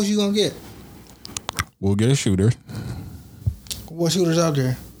who else you gonna get? We'll get a shooter. What shooters out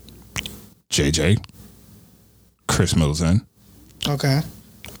there? JJ. Chris Middleton. Okay.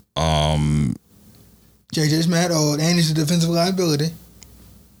 JJ's mad old and he's a defensive liability.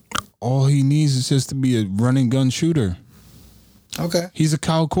 All he needs is just to be a running gun shooter. Okay. He's a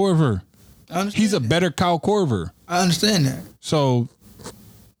Kyle Korver. He's a better Kyle Korver. I understand that. So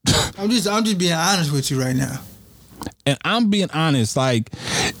I'm just being honest with you right now. And I'm being honest,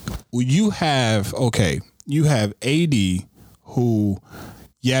 you have AD who,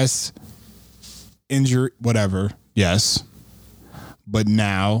 yes, injury, whatever. Yes. But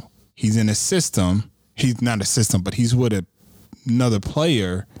now he's in a system. He's not a system, but he's with another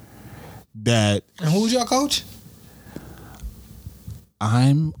player that. And who's your coach?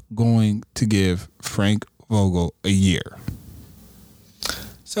 I'm going to give Frank Vogel a year.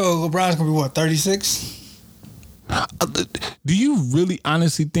 So LeBron's gonna be what, 36? Do you really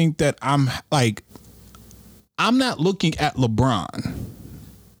honestly think that I'm not looking at LeBron?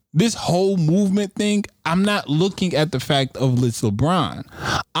 This whole movement thing, I'm not looking at the fact of it's LeBron.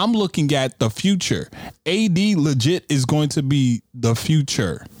 I'm looking at the future. AD legit is going to be the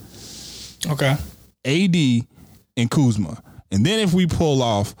future. Okay. AD and Kuzma. And then if we pull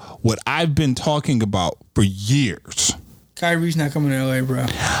off what I've been talking about for years. Kyrie's not coming to LA, bro.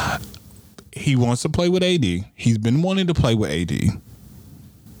 He wants to play with AD. He's been wanting to play with AD.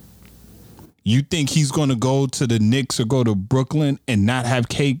 You think he's going to go to the Knicks or go to Brooklyn and not have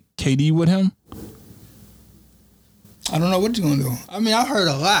KD with him? I don't know what he's going to do. I mean, I've heard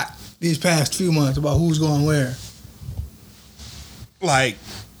a lot these past few months about who's going where. Like,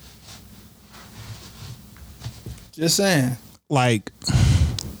 just saying. Like,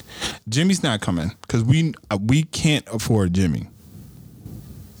 Jimmy's not coming because we can't afford Jimmy.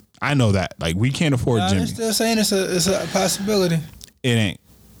 I know that. Like, we can't afford Jimmy. I'm still saying it's a possibility. It ain't.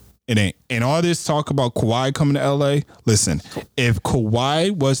 And all this talk about Kawhi coming to LA, listen, if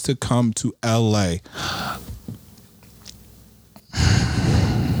Kawhi was to come to LA.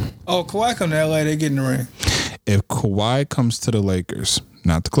 Oh, Kawhi come to LA, they get in the ring. If Kawhi comes to the Lakers,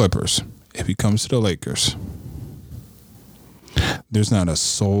 not the Clippers, if he comes to the Lakers, there's not a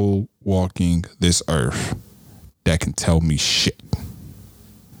soul walking this earth that can tell me shit.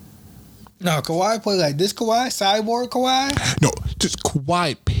 No, Kawhi play like this Kawhi? Cyborg Kawhi? No, just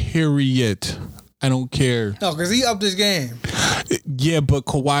Kawhi, period. I don't care. No, because he upped his game. Yeah, but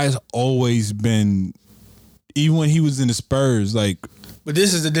Kawhi's always been, even when he was in the Spurs, like. But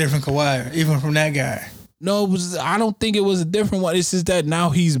this is a different Kawhi, even from that guy. No, I don't think it was a different one. It's just that now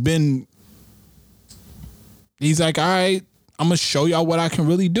he's like, all right, I'm going to show y'all what I can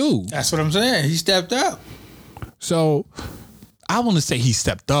really do. That's what I'm saying. He stepped up. So I want to say he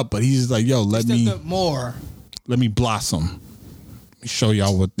stepped up, but he's just like, yo, let me up more. Let me blossom. Let me show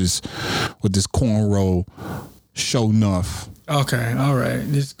y'all what this cornrow show enough. Okay, all right.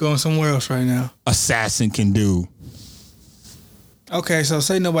 Just going somewhere else right now. Assassin can do. Okay, so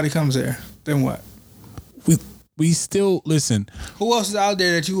say nobody comes there. Then what? We still, listen. Who else is out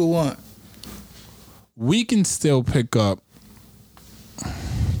there that you would want? We can still pick up.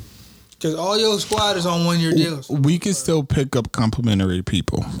 Because all your squad is on 1-year deals. We can still pick up complimentary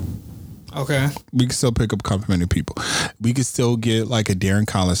people. Okay. We can still pick up complimentary people. We can still get like a Darren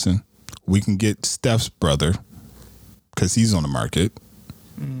Collison. We can get Steph's brother because he's on the market.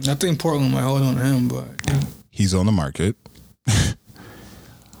 I think Portland might hold on to him, but yeah. He's on the market.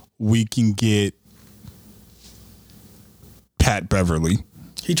 We can get Pat Beverly.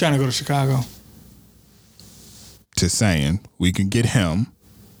 He trying to go to Chicago. Just saying, we can get him.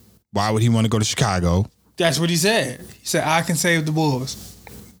 Why would he want to go to Chicago? That's what he said. He said, I can save the Bulls.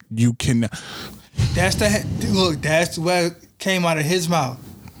 You can. That's what came out of his mouth.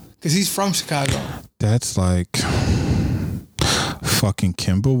 Because he's from Chicago. That's like fucking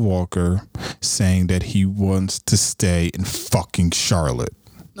Kemba Walker saying that he wants to stay in fucking Charlotte.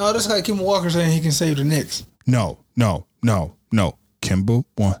 No, that's like Kemba Walker saying he can save the Knicks. No. Kemba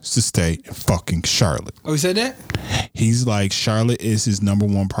wants to stay in fucking Charlotte. Oh, he said that? He's like, Charlotte is his number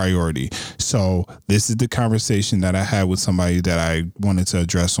one priority. So this is the conversation that I had with somebody that I wanted to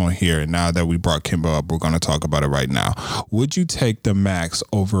address on here. And now that we brought Kemba up, we're going to talk about it right now. Would you take the max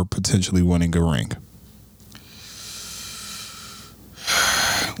over potentially winning a ring?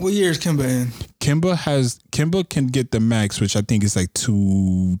 What year is Kemba in? Kemba can get the max, which I think is like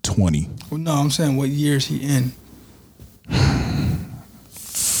 220. Well, no, I'm saying what year is he in?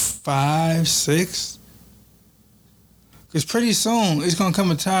 5, 6? Because pretty soon it's gonna come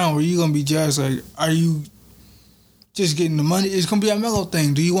a time where you're gonna be judged like, are you just getting the money? It's gonna be a Melo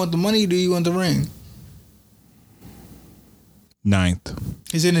thing. Do you want the money? Or do you want the ring? 9th.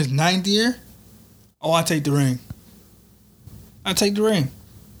 He's in his 9th year. Oh, I take the ring. I take the ring.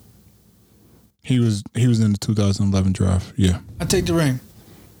 He was in the 2011 draft. Yeah. I take the ring.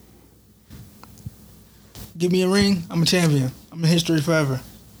 Give me a ring. I'm a champion. I'm in history forever.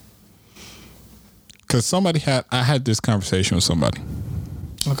 Because I had this conversation with somebody.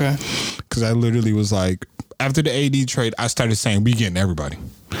 Okay. Because I literally was like, after the AD trade, I started saying, we getting everybody.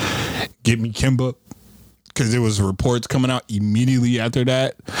 Get me Kemba. Because there was reports coming out immediately after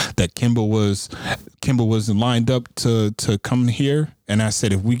that Kemba wasn't lined up to come here. And I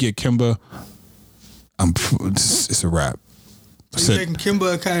said, if we get Kemba, It's a wrap. So you're taking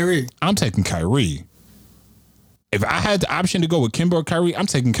Kimba or Kyrie? I'm taking Kyrie. If I had the option to go with Kimba or Kyrie, I'm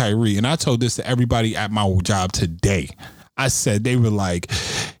taking Kyrie. And I told this to everybody at my job today. I said, they were like,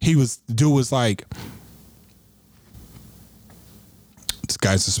 the dude was like, this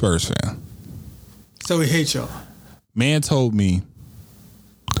guy's a Spurs fan. So he hates y'all. Man told me,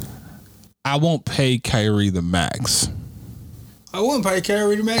 I won't pay Kyrie the max. I wouldn't pay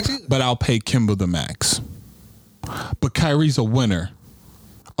Kyrie the max either. But I'll pay Kimba the max. But Kyrie's a winner.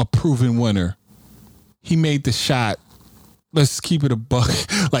 A proven winner. He made the shot. Let's keep it a buck.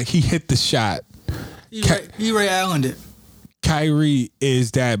 Like, he hit the shot. He Ray Allen'd it. Kyrie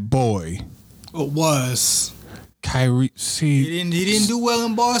is that boy. It was. Kyrie, see. He didn't do well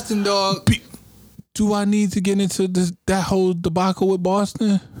in Boston, dog. Do I need to get into that whole debacle with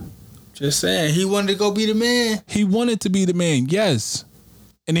Boston? Just saying. He wanted to go be the man. He wanted to be the man, yes.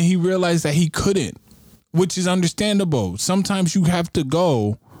 And then he realized that he couldn't, which is understandable. Sometimes you have to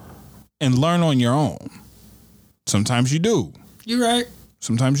go and learn on your own. Sometimes you do. You're right.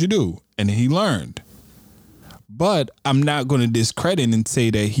 Sometimes you do. And then he learned. But I'm not going to discredit and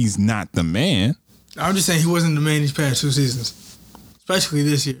say that he's not the man. I'm just saying he wasn't the man these past 2 seasons. Especially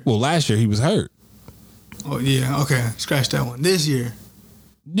this year. Well, last year he was hurt. Oh, yeah. Okay. Scratch that one. This year.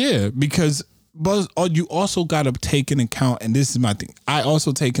 Yeah, because you also got to take into account, and this is my thing. I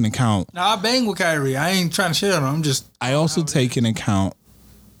also take into account. Now, I bang with Kyrie. I ain't trying to shit on him. I also take into account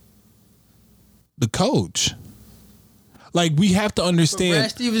the coach. Like, we have to understand. But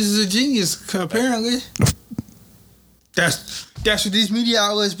Brad Stevens is a genius, apparently. That's what these media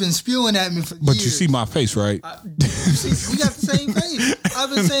outlets been spewing at me for years. But you see my face, right? We got the same face. I've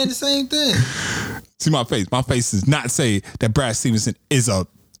been saying the same thing. See my face. My face does not say that Brad Stevenson is a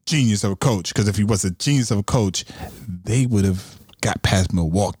genius of a coach. Because if he was a genius of a coach, they would have got past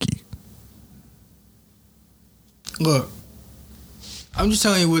Milwaukee. Look, I'm just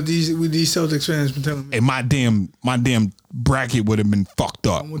telling you what these Celtics fans been telling me. And my damn bracket would have been fucked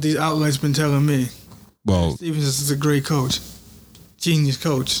up. What these outlets been telling me. Well, Stevens is a great coach, genius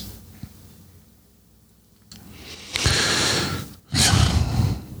coach.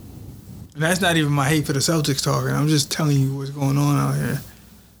 And that's not even my hate for the Celtics talking. I'm just telling you what's going on out here.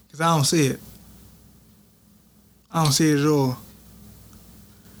 Because I don't see it. I don't see it at all.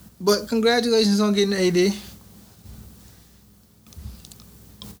 But congratulations on getting AD.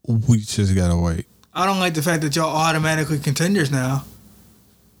 we just gotta wait. I don't like the fact that y'all automatically contenders now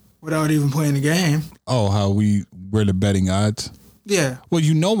without even playing the game. Oh, how we're the betting odds? Yeah. Well,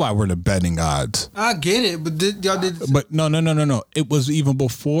 you know why we're the betting odds. I get it, but y'all did... But no. It was even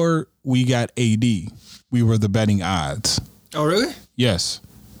before we got AD. We were the betting odds. Oh, really? Yes.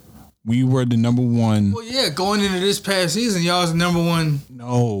 We were the number one. Well, yeah, going into this past season, y'all was the number one.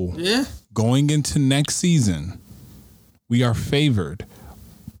 No. Yeah? Going into next season, we are favored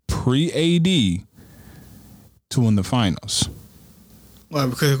pre-AD to win the finals. Why?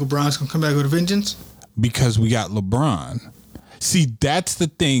 Because LeBron's going to come back with a vengeance? Because we got LeBron. See, that's the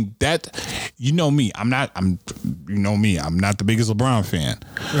thing. That, you know me. I'm not the biggest LeBron fan.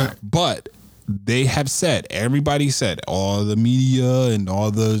 Right. But they have said, everybody said, all the media and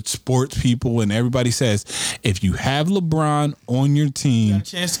all the sports people and everybody says, if you have LeBron on your team, you got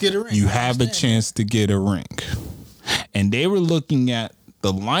a chance to get a ring. You have a chance to get a ring. And they were looking at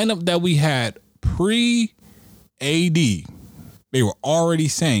the lineup that we had pre-AD. They were already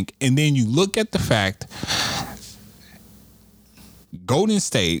saying, and then you look at the fact Golden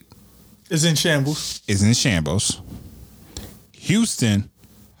State is in shambles. Houston,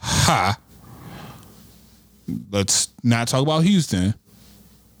 let's not talk about Houston.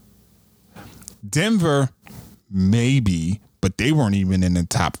 Denver, maybe, but they weren't even in the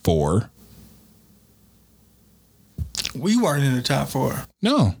top 4. We weren't in the top 4.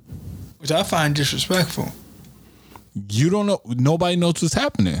 No. Which I find disrespectful. You don't know. Nobody knows what's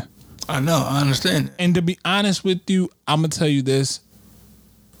happening. I know. I understand. And to be honest with you, I'm going to tell you this.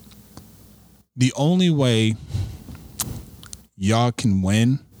 The only way y'all can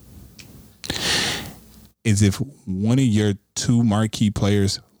win is if one of your 2 marquee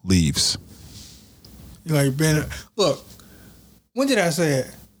players leaves. Like Ben. Look, when did I say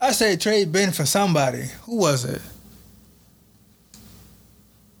it? I said trade Ben for somebody. Who was it?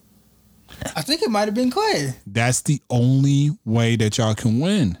 I think it might have been Clay. That's the only way that y'all can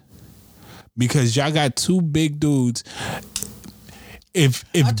win. Because y'all got 2 big dudes. If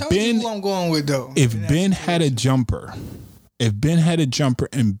I told Ben, you who I'm going with though. If Ben had a jumper,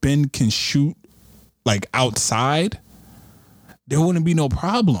 and Ben can shoot like outside, there wouldn't be no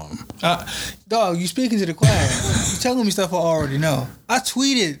problem. Dog, you speaking to the class. You telling me stuff I already know. I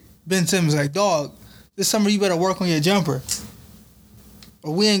tweeted Ben Simmons like, dog, This summer you better work on your jumper,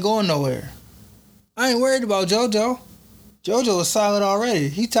 or we ain't going nowhere. I ain't worried about JoJo. JoJo is solid already.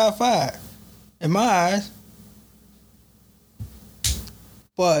 He top 5 in my eyes.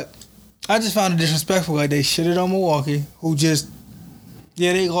 But I just found it disrespectful. Like they shitted on Milwaukee, who just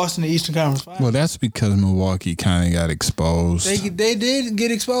they lost in the Eastern Conference Finals. Well, that's because Milwaukee kind of got exposed. They did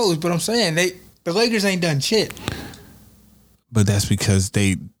get exposed, but I'm saying the Lakers ain't done shit. But that's because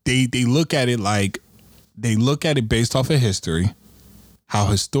they look at it like they look at it based off of history. How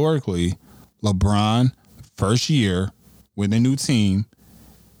historically LeBron first year with a new team,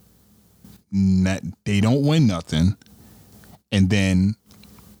 they don't win nothing, and then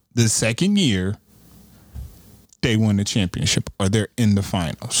the second year they win the championship or they're in the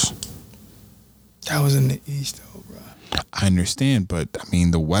finals. That was in the East, though, bro. I understand, but I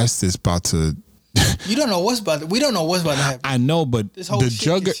mean the West is about to. You don't know what's about. We don't know what's about to happen. I know, but This whole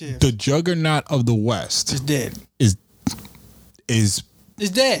the juggernaut of the West It's dead. is It's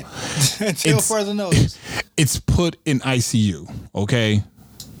dead until further notice. It's put in ICU. Okay.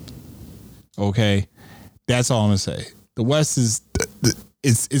 That's all I'm gonna say. The West is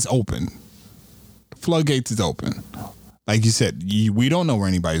it's open. The floodgates is open. Like you said, we don't know where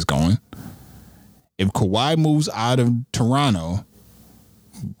anybody's going. If Kawhi moves out of Toronto,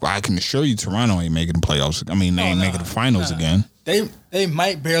 I can assure you Toronto ain't making the playoffs. I mean, they ain't making the finals again. They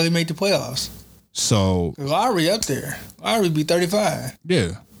might barely make the playoffs. So Lowry up there. Lowry be 35.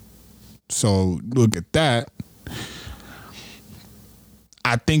 yeah. So look at that.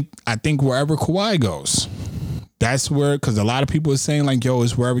 I think wherever Kawhi goes, that's where, because a lot of people are saying like, yo,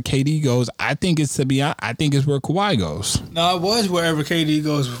 it's wherever KD goes. I think it's where Kawhi goes. No, it was wherever KD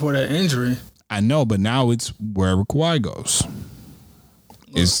goes before that injury. I know, but now it's wherever Kawhi goes.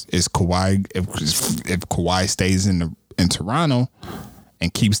 Is Kawhi if Kawhi stays in Toronto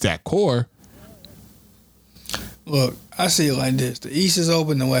and keeps that core? Look, I see it like this: the East is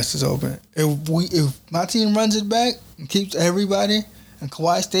open, the West is open. If my team runs it back and keeps everybody, and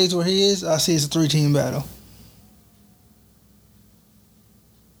Kawhi stays where he is, I see it's a 3-team battle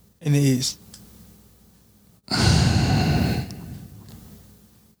in the East.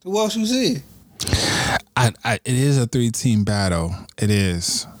 Who else you see? It is a 3-team battle. It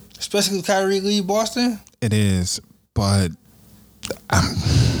is. Especially with Kyrie leave Boston. It is, but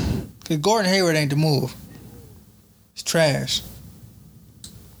Because Gordon Hayward ain't the move. It's trash.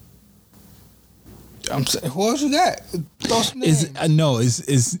 I'm saying, who else you got? Throw some names.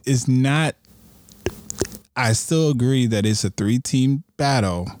 It's not. I still agree that it's a 3-team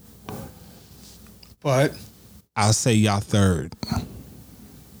battle, But I'll say y'all third.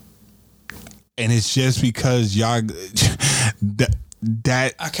 And it's just because y'all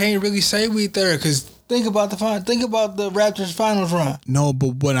that I can't really say we third because think about the Raptors finals run. no,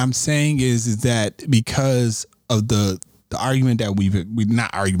 but what I'm saying is that because of the argument that we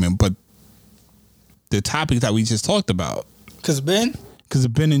not argument, but the topic that we just talked about. Because of Ben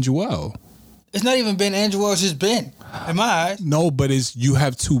and Joel. It's not even Ben and Joel, it's just Ben. In my eyes. No, but you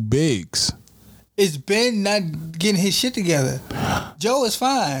have two bigs. It's Ben not getting his shit together. Joe is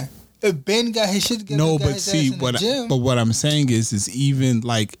fine. If Ben got his shit together, No, but see, what I'm saying is even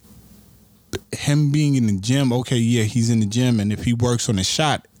like him being in the gym. Okay, yeah, he's in the gym, and if he works on a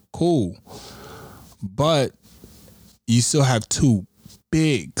shot, cool. But you still have two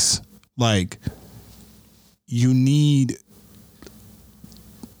bigs. Like you need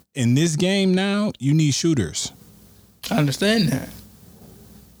in this game now. You need shooters. I understand that.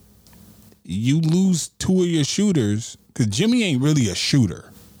 You lose two of your shooters because Jimmy ain't really a shooter.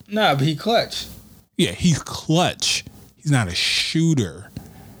 Nah, but he clutch. Yeah, he's clutch. He's not a shooter.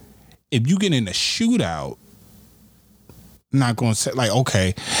 If you get in a shootout, I'm not going to say, like,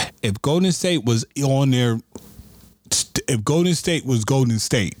 okay, if Golden State was on there, if Golden State was Golden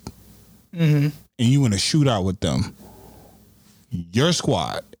State, and you in a shootout with them, your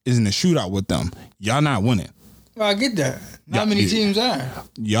squad is in a shootout with them, y'all not winning. Well, I get that. Not many teams are.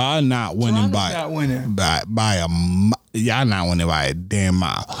 Y'all not winning y'all not winning by a damn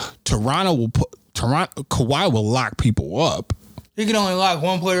mile. Kawhi will lock people up. He can only lock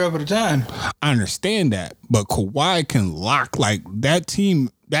one player up at a time. I understand that, but Kawhi can lock like that team.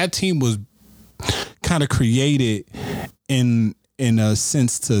 That team was kind of created in a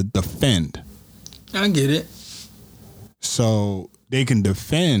sense to defend. I get it. So they can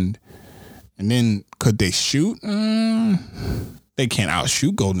defend, and then could they shoot? They can't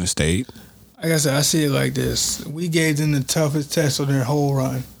outshoot Golden State. Like I said, I see it like this. We gave them the toughest test of their whole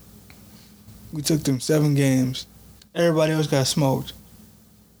run. We took them 7 games. Everybody else got smoked,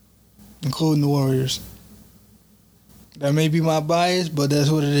 including the Warriors. That may be my bias, but that's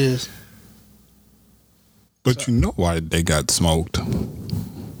what it is. But you know why they got smoked.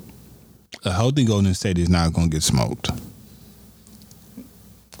 A healthy Golden State is not going to get smoked.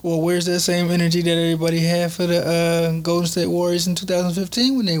 Well, where's that same energy that everybody had for the Golden State Warriors in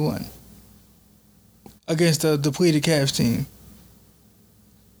 2015 when they won against the depleted Cavs team?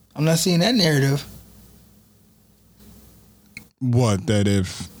 I'm not seeing that narrative. What? That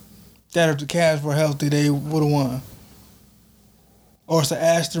if the Cavs were healthy, they would have won. Or it's an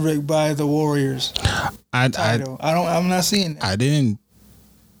asterisk by the Warriors title. I'm not seeing that. I didn't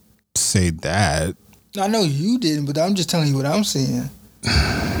say that. I know you didn't, but I'm just telling you what I'm seeing.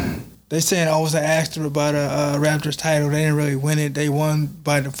 They saying, "Oh, it was an asterisk by the Raptors title. They didn't really win it. They won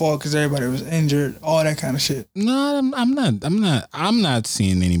by default because everybody was injured. All that kind of shit." No, I'm not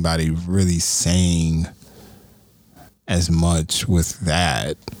seeing anybody really saying as much with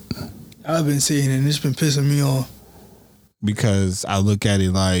that. I've been seeing it, and it's been pissing me off. Because I look at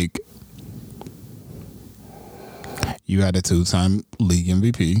it like you had a 2-time league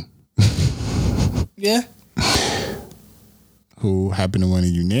MVP. Yeah. Who happened to win a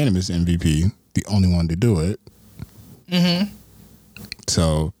unanimous MVP, the only one to do it. Mm-hmm.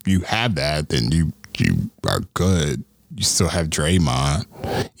 So you have that, then you are good. You still have Draymond.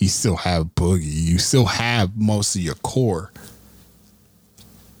 You still have Boogie. You still have most of your core.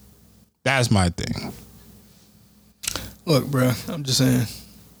 That's my thing. Look, bro, I'm just saying.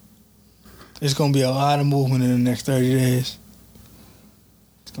 There's going to be a lot of movement in the next 30 days.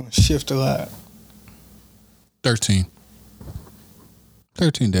 It's going to shift a lot. 13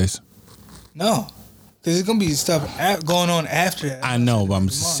 days. No. Because there's going to be stuff going on after that. I know, but I'm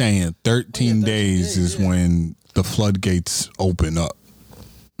just saying 13 days is when the floodgates open up.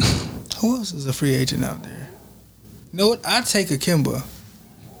 Who else is a free agent out there? You know what? I'd take a Kimba.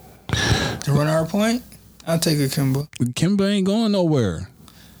 To run our point, I'll take a Kimba. Kimba ain't going nowhere.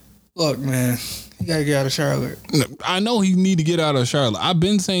 Look, man, he got to get out of Charlotte. I know he need to get out of Charlotte. I've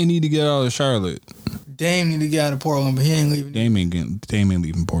been saying he need to get out of Charlotte. Dame need to get out of Portland, but he ain't leaving. Dame ain't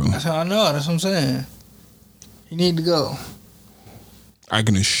leaving Portland. That's how I know. That's what I'm saying. He need to go. I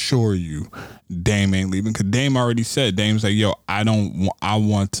can assure you, Dame ain't leaving because Dame already said. Dame's like, yo, I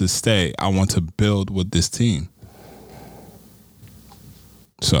want to stay. I want to build with this team.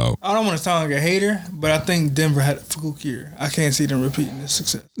 So I don't want to sound like a hater, but I think Denver had a fluke year. I can't see them repeating this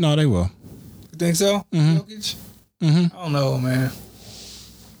success. No, they will. You think so? Mm-hmm. Jokic? Mm-hmm. I don't know, man.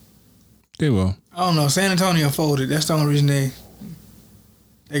 They will. I don't know. San Antonio folded. That's the only reason they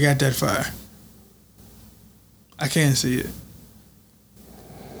got that fire. I can't see it.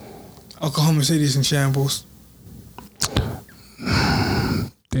 Oklahoma City's in shambles.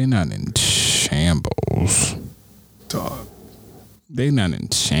 They not in shambles. Dog. They not in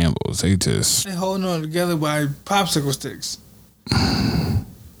shambles. They holding on together by popsicle sticks.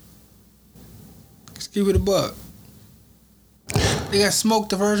 Let's keep it a buck. They got smoked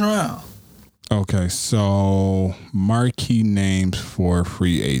the first round. Okay, so marquee names for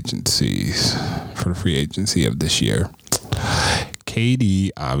free agencies for the free agency of this year.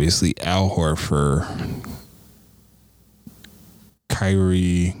 KD, obviously, Al Horford,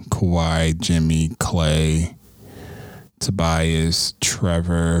 Kyrie, Kawhi, Jimmy, Clay, Tobias,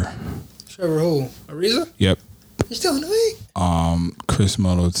 Trevor. Trevor who? Ariza? Yep. He's still in the league? Chris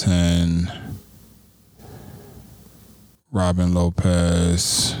Middleton, Robin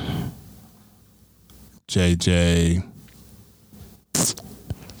Lopez, JJ,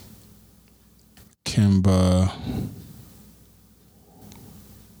 Kimba.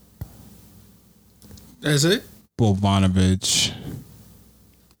 That's it? Bogdanovic.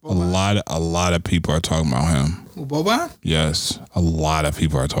 A lot of people are talking about him. Who, Boban? Yes, a lot of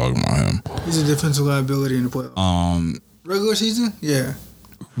people are talking about him. He's a defensive liability in the playoffs. Regular season? Yeah.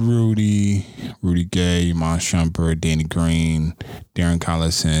 Rudy Gay, Iman Shumpert, Danny Green, Darren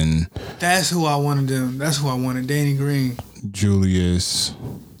Collison. That's who I wanted them. That's who I wanted. Danny Green. Julius.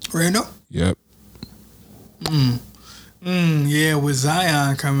 Randle? Yep. Yeah, with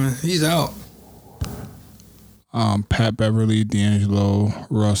Zion coming, he's out. Pat Beverly, D'Angelo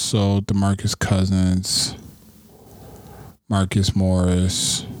Russell, DeMarcus Cousins, Marcus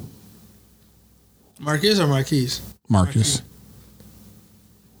Morris. Marcus or Marquise? Marcus.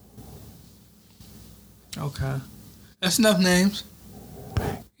 Okay. That's enough names.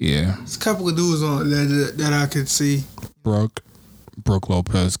 Yeah. There's a couple of dudes on that I could see. Brooke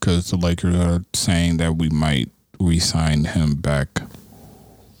Lopez, because the Lakers are saying that we might re-sign him back. I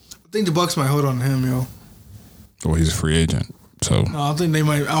think the Bucks might hold on to him, yo. Well, he's a free agent, so. No, I think they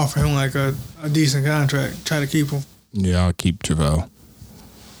might offer him like a decent contract, try to keep him. Yeah, I'll keep JaVale.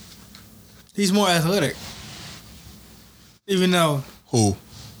 He's more athletic. Even though. Who?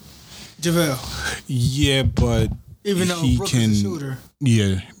 JaVale. Yeah, but Even though he Brooks can. is a shooter.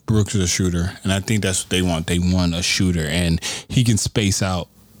 Yeah, Brooks is a shooter, and I think that's what they want. They want a shooter, and he can space out.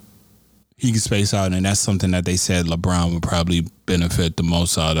 He can space out, and that's something that they said LeBron would probably benefit the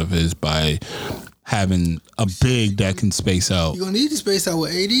most out of is by having a big that can space out. You're going to need to space out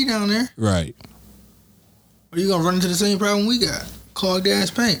with AD down there. Right. Or you're going to run into the same problem we got. Clogged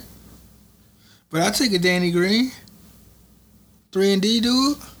ass paint. But I'll take a Danny Green. 3-and-D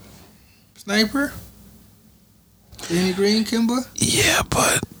dude. Sniper. Danny Green, Kimba. Yeah,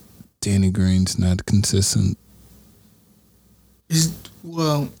 but Danny Green's not consistent. He's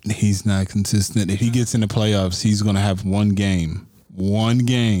not consistent. If he gets in the playoffs, he's going to have one game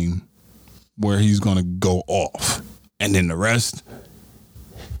where he's going to go off. And then the rest,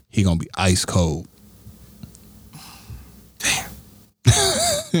 he going to be ice cold. Damn.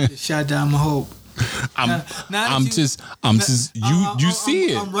 Shot down my hope. You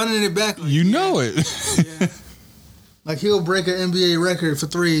see it. I'm running it back. You know it. Yeah. Like he'll break an NBA record for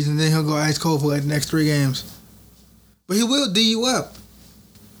threes and then he'll go ice cold for like the next 3 games. But he will D you up.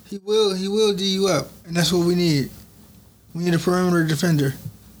 He will D you up. And that's what we need. We need a perimeter defender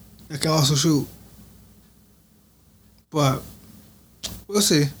that can also shoot. But we'll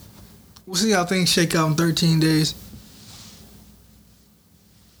see. We'll see how things shake out in 13 days.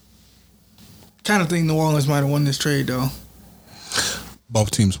 Kind of think New Orleans might have won this trade though.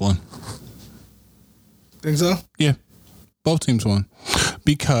 Both teams won. Think so? Yeah. Both teams won.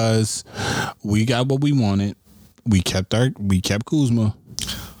 Because we got what we wanted. We kept Kuzma.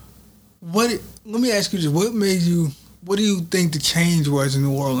 Let me ask you this. What do you think the change was in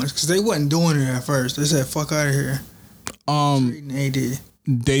New Orleans? Because they wasn't doing it at first. They said, fuck out of here. Trading AD.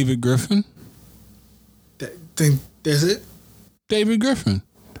 David Griffin. That's it? David Griffin.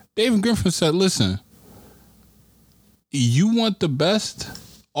 David Griffin said, listen, you want the best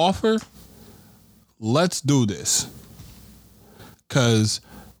offer? Let's do this. Because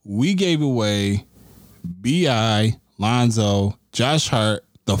we gave away B.I., Lonzo, Josh Hart,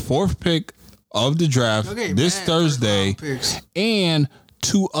 the 4th pick of the draft this Thursday, and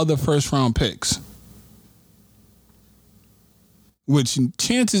 2 other first-round picks. Which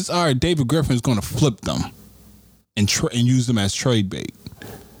chances are David Griffin is going to flip them and use them as trade bait.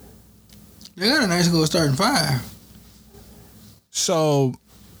 They got a nice little starting 5. So,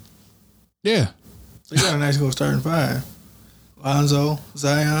 yeah. They got a nice little starting 5. Lonzo,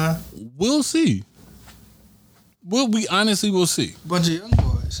 Zion. We'll see. We honestly will see. Bunch of young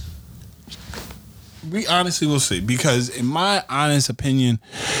boys. We honestly will see. Because in my honest opinion,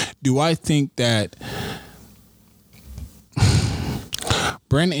 do I think that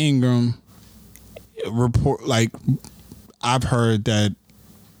Brandon Ingram I've heard that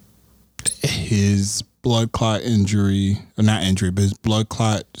his blood clot injury, or not injury, but his blood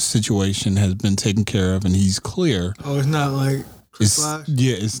clot situation has been taken care of and he's clear. Oh, it's not like Chris Bosh?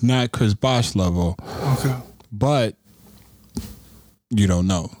 Yeah, it's not Chris Bosh level. Okay. But you don't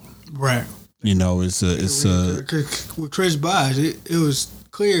know. Right. You know, it's with Chris Bosh, it was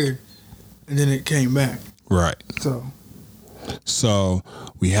cleared and then it came back. Right. So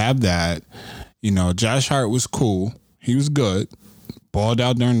we have that. You know, Josh Hart was cool. He was good. Balled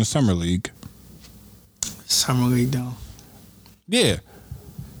out during the summer league. Summer league, though. Yeah.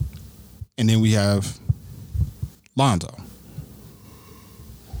 And then we have Lonzo.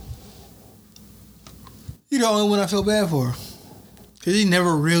 He's the only one I feel bad for. Because he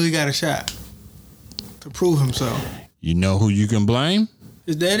never really got a shot to prove himself. You know who you can blame?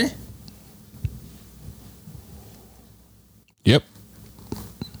 His daddy? Yep.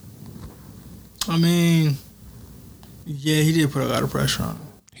 I mean, yeah, he did put a lot of pressure on him.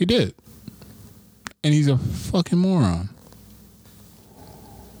 He did. And he's a fucking moron.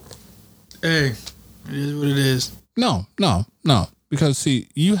 Hey, it is what it is. No. Because, see,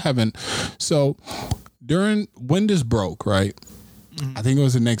 you haven't... So, when this broke, right? Mm-hmm. I think it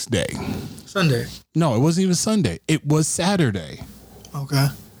was the next day. Sunday. No, it wasn't even Sunday. It was Saturday. Okay.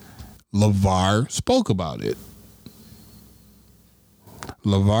 LeVar spoke about it.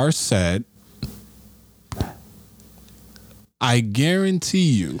 LeVar said, I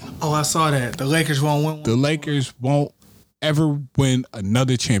guarantee you. Oh, I saw that. The Lakers won't win. The Lakers won't ever win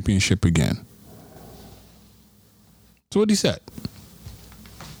another championship again. That's what he said.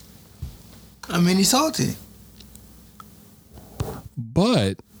 I mean, he's salty.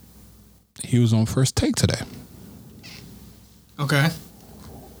 But he was on First Take today. Okay.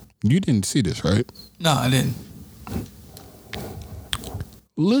 You didn't see this, right? No, I didn't.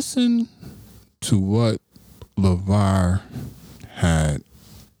 Listen to what LeVar had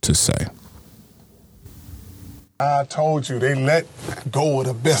to say. I told you, they let go of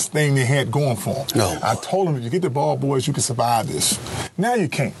the best thing they had going for them. No. I told them, if you get the ball, boys, you can survive this. Now you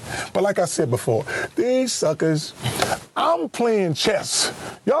can't. But like I said before, these suckers, I'm playing chess.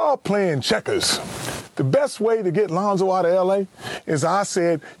 Y'all playing checkers. The best way to get Lonzo out of L.A. is I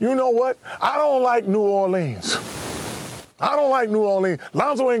said, you know what? I don't like New Orleans. I don't like New Orleans.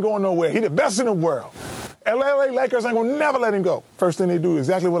 Lonzo ain't going nowhere. He the best in the world. LA Lakers ain't gonna never let him go. First thing they do is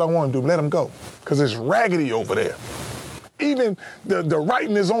exactly what I want to do, let him go. Because it's raggedy over there. Even the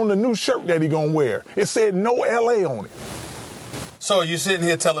writing is on the new shirt that he gonna wear. It said no LA on it. So you're sitting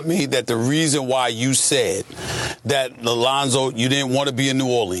here telling me that the reason why you said that Lonzo, you didn't want to be in New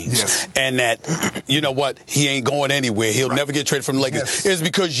Orleans, yes, and that, you know what, he ain't going anywhere, he'll never get traded from the Lakers, yes, is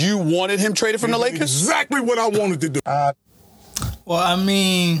because you wanted him traded from the Lakers? Exactly what I wanted to do. Well, I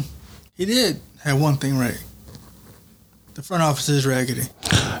mean, he did have one thing right. The front office is raggedy.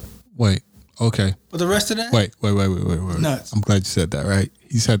 Wait, okay. But the rest of that? Wait. Nuts. I'm glad you said that, right?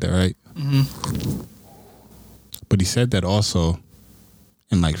 He said that, right? Mm-hmm. But he said that also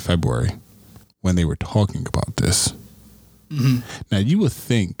in like February when they were talking about this. Mm-hmm. Now, you would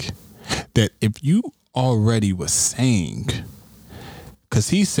think that if you already was saying, because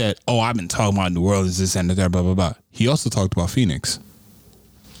he said, oh, I've been talking about New Orleans, this and that, blah, blah, blah. He also talked about Phoenix.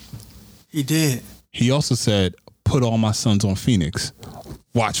 He did. He also said, put all my sons on Phoenix.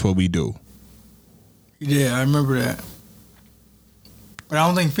 Watch what we do. He did. I remember that. But I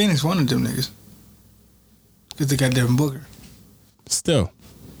don't think Phoenix wanted them niggas. Because they got Devin Booker. Still,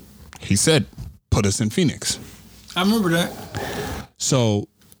 he said, put us in Phoenix. I remember that. So,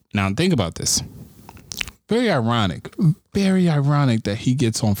 now think about this. Very ironic that he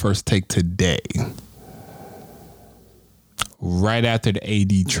gets on First Take today. Right after the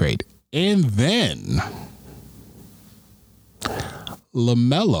AD trade. And then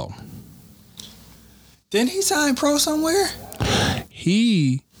LaMelo. Didn't he sign pro somewhere?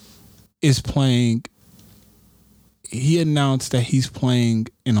 He is playing. He announced that he's playing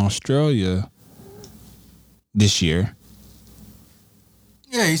in Australia this year.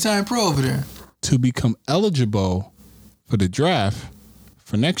 Yeah, he signed pro over there. To become eligible for the draft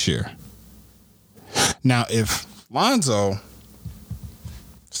for next year. Now, if Lonzo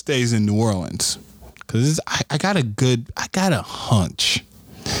stays in New Orleans, because I got a hunch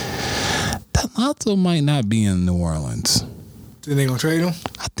that Lonzo might not be in New Orleans. Then they gonna trade him?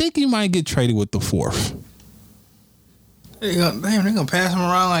 I think he might get traded with the fourth. They gonna pass him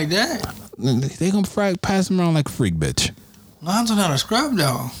around like that? They gonna pass him around like a freak bitch. Lonzo not a scrub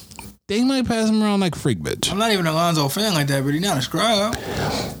though. They might pass him around like a freak bitch. I'm not even a Lonzo fan like that, but he's not a scrub.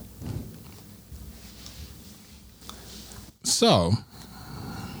 So,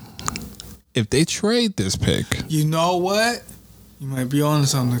 if they trade this pick, you know what? You might be on to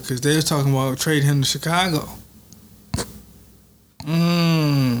something because they was talking about trading him to Chicago.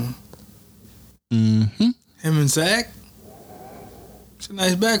 Mm-hmm. Him and Zach. It's a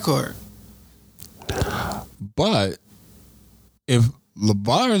nice backcourt. But if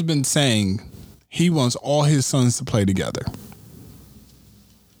LeVar has been saying he wants all his sons to play together,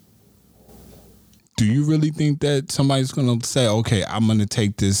 do you really think that somebody's going to say, okay, I'm going to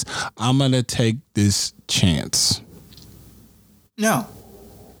take this chance? No,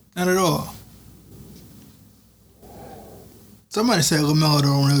 not at all. Somebody said LaMelo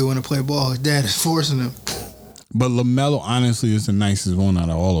don't really want to play ball. His dad is forcing him. But LaMelo honestly is the nicest one out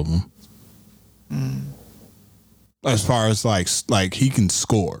of all of them. Mm. As far as like he can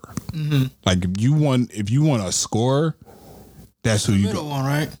score. Mm-hmm. Like if you want a scorer, that's who you middle one,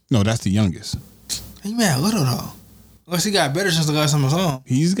 right? No, that's the youngest. He mad little though. Unless he got better since the last time I saw him.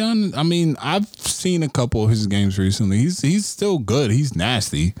 He's gotten. I mean, I've seen a couple of his games recently. He's still good. He's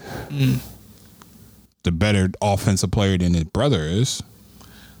nasty. Mm. The better offensive player than his brother is.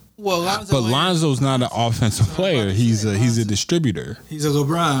 Well, Lonzo's not an offensive player. He's a distributor. He's a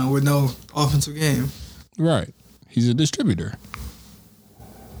LeBron with no offensive game. Right. He's a distributor.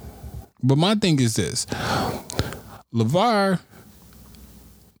 But my thing is this. LeVar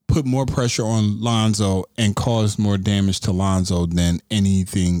put more pressure on Lonzo and caused more damage to Lonzo than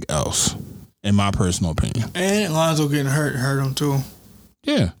anything else, in my personal opinion. And Lonzo getting hurt him too.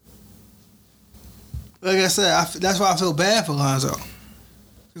 Yeah. Like I said, that's why I feel bad for Lonzo.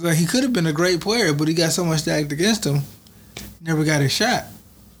 Cause like he could have been a great player, but he got so much stacked against him, never got his shot.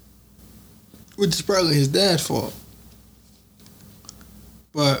 Which is probably his dad's fault.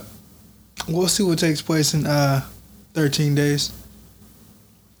 But we'll see what takes place in 13 days.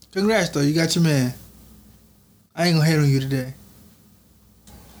 Congrats though, you got your man. I ain't gonna hate on you today.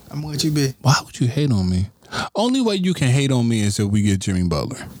 I'm gonna let you be. Why would you hate on me? Only way you can hate on me is if we get Jimmy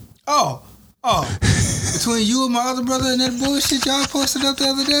Butler. Oh, Oh, between you and my other brother and that bullshit y'all posted up the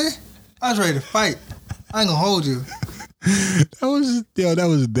other day, I was ready to fight. I ain't gonna hold you. That was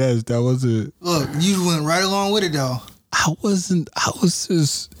Des. That wasn't. Look, you went right along with it though. I was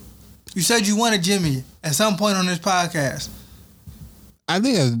just. You said you wanted Jimmy at some point on this podcast. I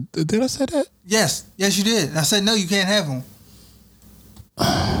think did I say that? Yes, you did. I said no, you can't have him.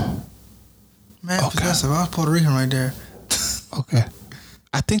 Man, Okay. possessive. I was Puerto Rican right there. Okay.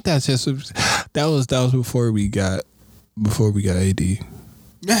 I think that's just that was before we got AD.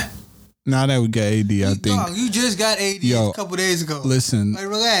 Yeah. Now that we got AD, I think. Dog, you just got AD a couple days ago. Listen. Like,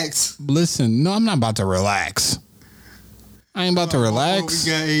 relax. Listen, no, I'm not about to relax. I ain't about to relax.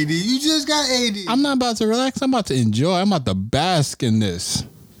 We got AD. You just got AD. I'm not about to relax. I'm about to enjoy. I'm about to bask in this.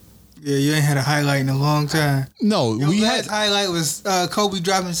 Yeah, you ain't had a highlight in a long time. No, Your we last had highlight was Kobe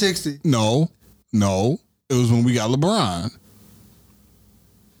dropping 60. no. It was when we got LeBron.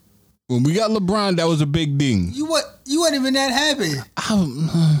 When we got LeBron, that was a big thing. You wasn't even that happy.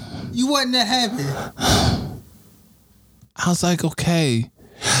 You wasn't that happy. I was like, okay,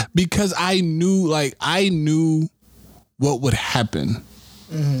 because I knew what would happen,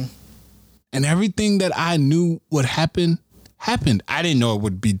 and everything that I knew would happen happened. I didn't know it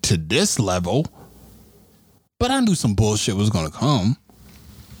would be to this level, but I knew some bullshit was gonna come.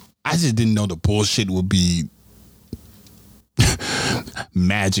 I just didn't know the bullshit would be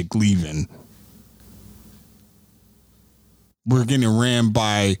Magic leaving. We're getting ran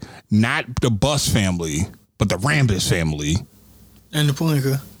by not the Bus family, but the Rambis family. And the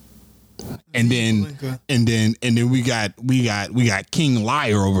Palinka. And then we got King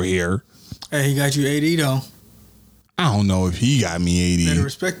Liar over here. Hey, he got you AD though. I don't know if he got me AD. Better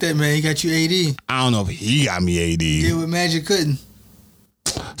respect that, man. He got you AD. I don't know if he got me AD. Did what Magic couldn't.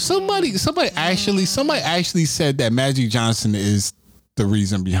 Somebody actually said that Magic Johnson is the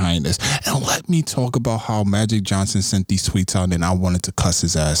reason behind this. And let me talk about how Magic Johnson sent these tweets out and I wanted to cuss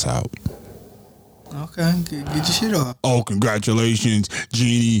his ass out. Okay, get your shit off. Oh, congratulations,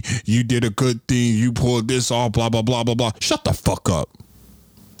 Jeannie. You did a good thing. You pulled this off, blah, blah, blah, blah, blah. Shut the fuck up.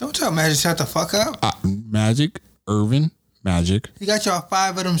 Don't tell Magic shut the fuck up. Magic, Irvin, Magic. He got y'all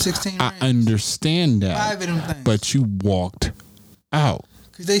 5 of them 16 rings. I understand that. 5 of them things. But you walked out.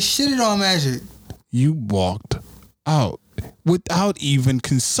 Because they shitted on Magic. You walked out without even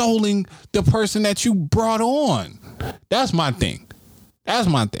consoling the person that you brought on. That's my thing.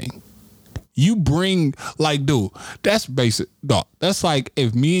 You bring, like, dude, that's basic. Dog. That's like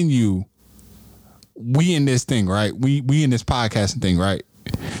if me and you, we in this thing, right? We in this podcasting thing, right?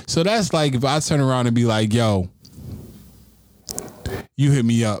 So that's like if I turn around and be like, yo, you hit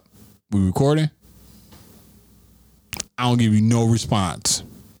me up. We recording? I don't give you no response.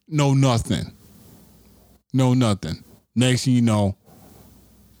 No nothing. Next thing you know,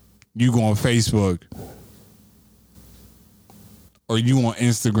 you go on Facebook or you on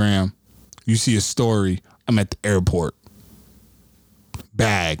Instagram, you see a story, I'm at the airport.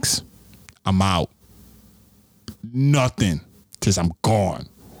 Bags. I'm out. Nothing. Just I'm gone.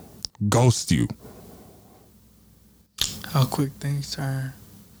 Ghost you. How quick things turn.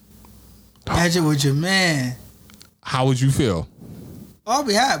 Magic was your man. How would you feel? I'll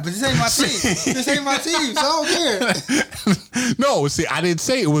be happy, but this ain't my team. This ain't my team, so I don't care. No, see, I didn't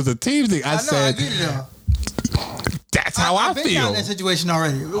say it was a team thing. I said, I get it though. That's how I I've been feel. down in that situation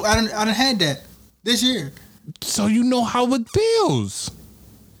already. I done had that this year. So you know how it feels.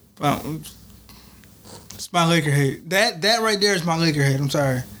 It's my Laker hate. That right there is my Laker hate. I'm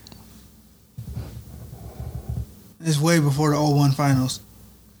sorry. It's way before the 01 finals.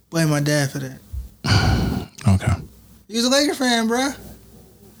 Blame my dad for that. Okay. He was a Laker fan, bruh.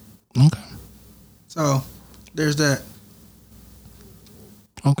 Okay. So, there's that.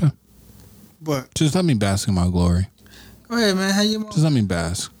 Okay. But just let me bask in my glory. Go ahead, man. How you? Just let me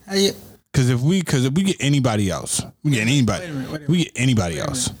bask. How you? Because if we get anybody else, we get anybody. We get anybody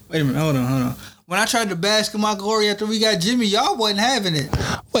else. Wait a minute. Hold on. When I tried to bask in my glory after we got Jimmy, y'all wasn't having it.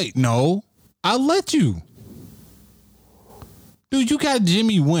 Wait, no. I'll let you. Dude, you got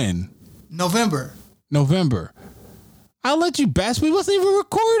Jimmy when? November. I'll let you bask. We wasn't even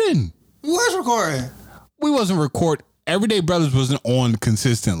recording. We was recording. We wasn't recording. Everyday Brothers wasn't on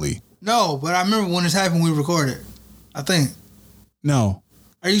consistently. No, but I remember when this happened, we recorded. I think. No.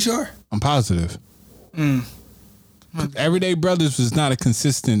 Are you sure? I'm positive. Everyday Brothers was not a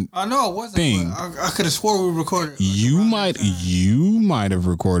consistent I know it wasn't thing. I could have swore we recorded. You might have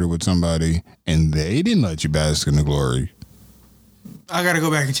recorded with somebody and they didn't let you bask in the glory. I got to go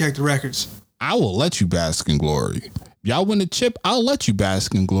back and check the records. I will let you bask in glory. Y'all win the chip, I'll let you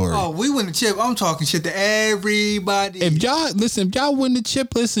bask in glory. Oh, we win the chip. I'm talking shit to everybody. If y'all win the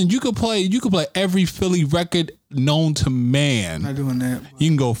chip, listen, you could play every Philly record known to man. I'm not doing that. You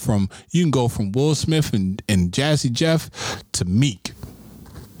can go from Will Smith and Jazzy Jeff to Meek.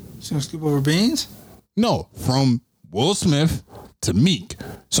 You gonna skip over Beans? No, from Will Smith to Meek.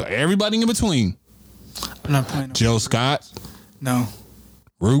 So everybody in between. I'm not playing. Jill Scott. No.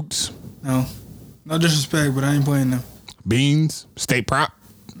 Roots. No. No disrespect, but I ain't playing them. Beans. State Prop.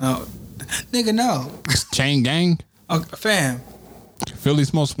 No. Nigga, no. Chain Gang. Fam.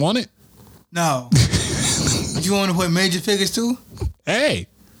 Philly's Most Wanted. No. You want to play Major Figures too? Hey.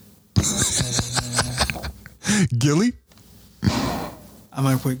 Gilly. I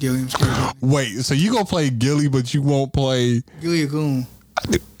might play Gilly. I'm scared. Wait, so you gonna play Gilly, but you won't play Gilly a goon.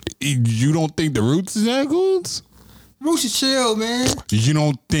 You don't think the Roots is that goons? Roots is chill, man. You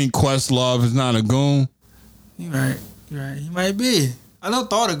don't think Questlove is not a goon? You right. He might be. I know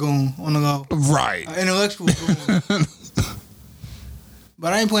thought a goon on the go. Right. Intellectual goon.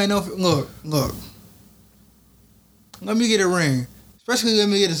 But I ain't playing no. Look. Let me get a ring. Especially let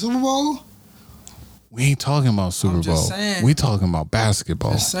me get a Super Bowl. We ain't talking about Super Bowl. Just saying. We talking about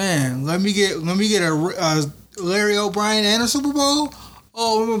basketball. Just saying. Let me get a Larry O'Brien and a Super Bowl.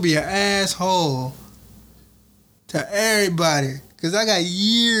 Oh, I'm gonna be an asshole to everybody because I got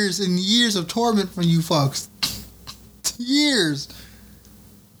years and years of torment from you fucks. Years.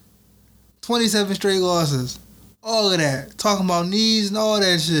 27 straight losses. All of that. Talking about knees and all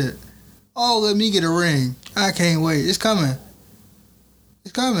that shit. Oh, let me get a ring. I can't wait. It's coming.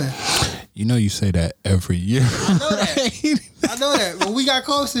 You know you say that every year. I know that. I know that. But we got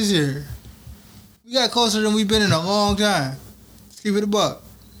close this year. We got closer than we've been in a long time. Let's keep it a buck.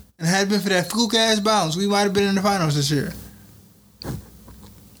 And had it been for that fluke ass bounce, we might have been in the finals this year.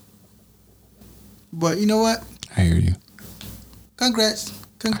 But you know what? I hear you. Congrats.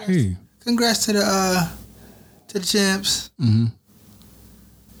 I hear you. Congrats to the champs. Mm-hmm.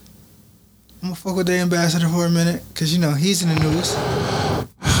 I'm gonna fuck with the ambassador for a minute, cause you know he's in the news.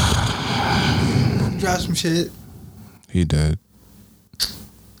 He dropped some shit. He did.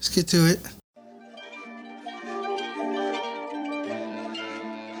 Let's get to it.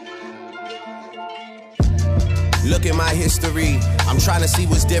 Look at my history. I'm trying to see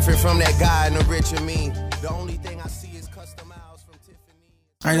what's different from that guy in the rich and me. The only thing I see is custom hours from Tiffany.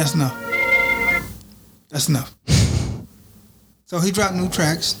 All right, that's enough. So he dropped new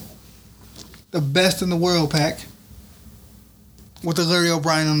tracks. The Best in the World pack with the Larry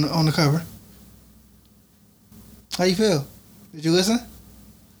O'Brien on the cover. How you feel? Did you listen?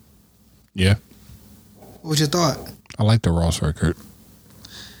 Yeah. What was your thought? I like the Ross record.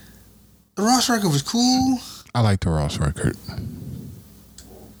 The Ross record was cool. I like the Ross record.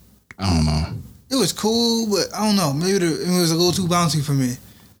 I don't know. It was cool, but I don't know. Maybe it was a little too bouncy for me.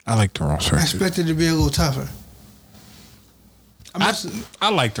 I like the Ross record. I expected it to be a little tougher. I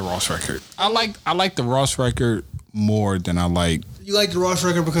like the Ross record. I like the Ross record more than I like. You like the Ross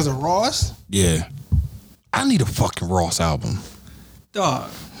record because of Ross? Yeah. I need a fucking Ross album.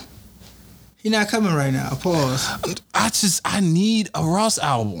 Dog. He not coming right now. Pause. I need a Ross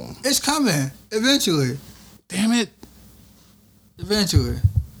album. It's coming. Eventually. Damn it. Eventually.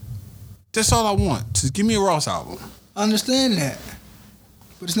 That's all I want. Just give me a Ross album. I understand that.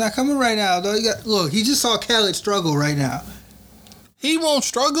 But it's not coming right now, though. Look, he just saw Khaled struggle right now. He won't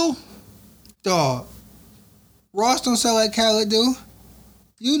struggle. Dog. Ross don't sell like Khaled do.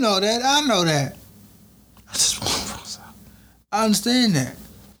 You know that. I know that. I just want a Ross album. I understand that.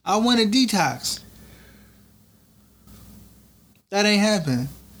 I want a detox. That ain't happening.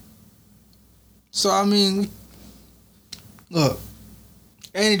 So, I mean, look.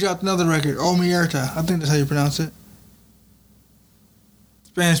 And he dropped another record, Omierta. I think that's how you pronounce it.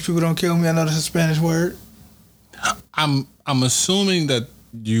 Spanish people don't kill me. I know that's a Spanish word. I'm assuming that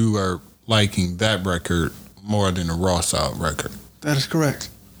you are liking that record more than the Ross out record. That is correct.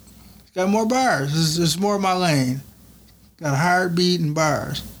 It's got more bars. It's more my lane. Got a hard beat and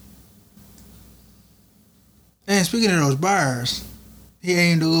bars. And speaking of those bars, he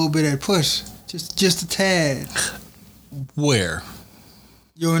aimed a little bit at Push. Just a tad. Where?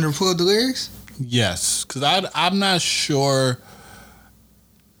 You want to pull up the lyrics? Yes, because I'm not sure.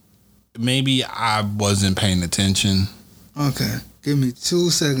 Maybe I wasn't paying attention. Okay. Give me 2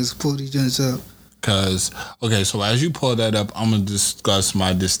 seconds to pull these joints up. So as you pull that up, I'm going to discuss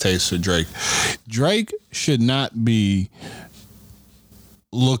my distaste for Drake. Drake should not be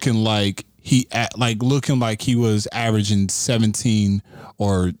looking like he was averaging 17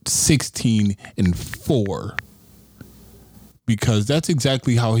 or 16 and 4. because that's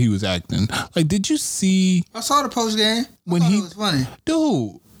exactly how he was acting. Like, did you see? I saw the post game. When it was funny.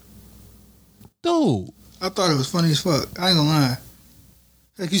 Dude. I thought it was funny as fuck. I ain't gonna lie.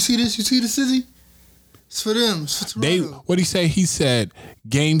 Like, you see this? You see the Sizzy? It's for them. It's for Toronto. What'd he say? He said,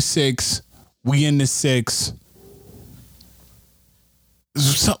 Game 6, we in the 6.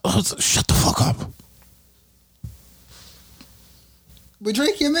 Shut the fuck up. But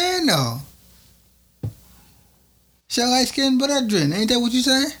Drake, your man, though. Shall light skin brethren. Ain't that what you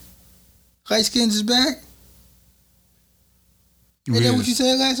say? Light skins is back? Ain't that what you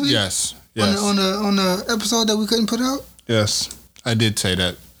said last week? Yes. On the episode that we couldn't put out? Yes. I did say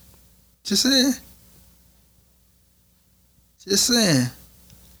that. Just saying.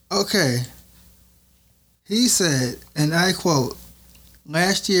 Okay. He said, and I quote,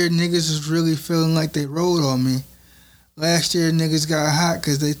 "Last year niggas was really feeling like they rolled on me. Last year niggas got hot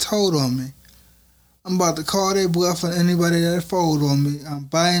because they told on me. I'm about to call their bluff on anybody that fold on me. I'm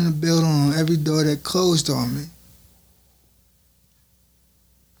buying a building on every door that closed on me."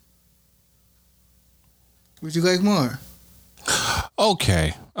 Would you like more?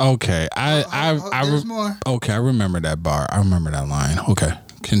 Okay. There's more. Okay, I remember that bar. I remember that line. Okay,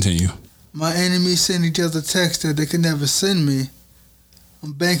 continue. "My enemies send each other texts that they could never send me.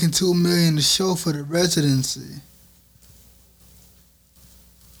 I'm banking $2 million to show for the residency."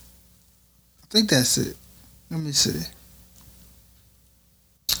 I think that's it. Let me see.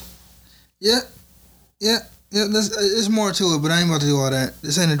 Yeah. There's more to it, but I ain't about to do all that.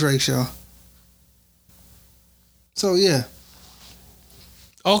 This ain't a Drake show. So yeah.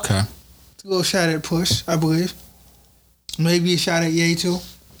 Okay. It's a little shot at Push, I believe. Maybe a shot at Ye too.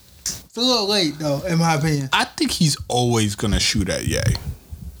 It's a little late though, in my opinion. I think he's always gonna shoot at Ye.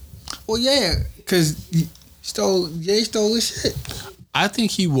 Well, yeah, because Ye stole his shit. I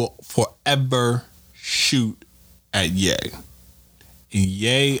think he will forever shoot at Ye. And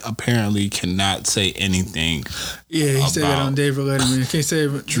Ye apparently cannot say anything. Yeah, he said that on David Letterman. Can't say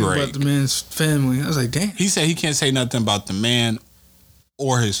anything about the man's family. I was like, damn. He said he can't say nothing about the man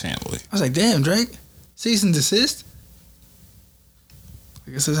or his family. I was like, damn, Drake. Cease and desist?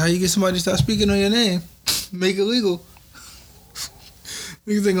 I guess that's how you get somebody to stop speaking on your name. Make it legal.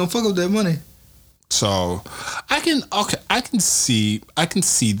 Niggas ain't gonna fuck up that money. So I can see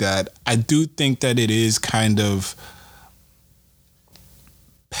that. I do think that it is kind of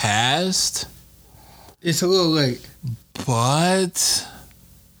past. It's a little late. But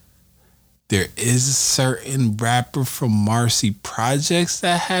there is a certain rapper from Marcy Projects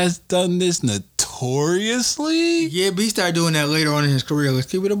that has done this notoriously. Yeah, but he started doing that later on in his career. Let's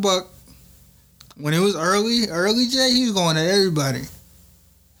keep it a buck. When it was early Jay, he was going at everybody.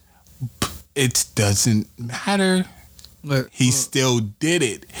 It doesn't matter. He still did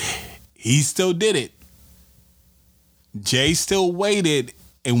it. Jay still waited,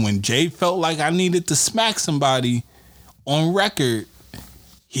 and when Jay felt like I needed to smack somebody on record,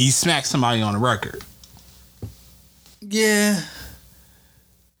 he smacked somebody on the record. Yeah.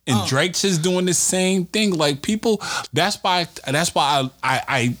 And Drake's just doing the same thing. Like, people, that's why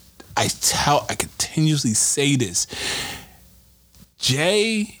I continuously say this.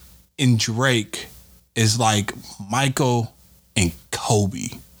 Jay and Drake is like Michael and Kobe.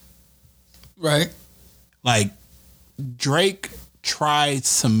 Right. Like, Drake tried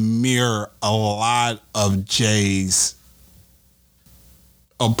to mirror a lot of Jay's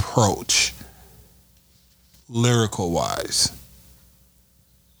approach, lyrical wise.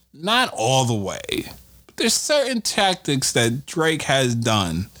 Not all the way. But there's certain tactics that Drake has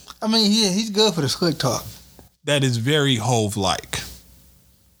done. I mean, yeah, he's good for the slick talk. That is very Hove-like.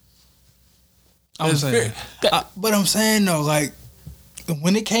 I'm saying. But I'm saying, though, like,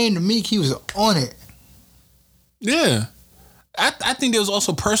 when it came to Meek, he was on it. Yeah. I think there was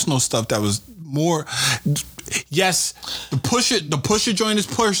also personal stuff that was more. Yes, the Pusha joint is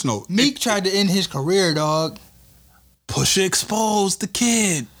personal. Meek tried to end his career, dog. Pusha exposed the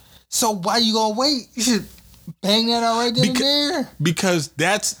kid. So why you gonna wait? You should bang that out right then and there. Because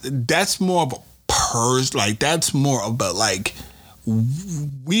that's more of a purge. Like, that's more of a, like,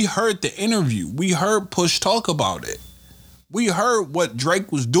 we heard the interview. We heard Push talk about it. We heard what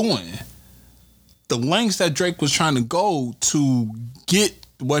Drake was doing. The lengths that Drake was trying to go to get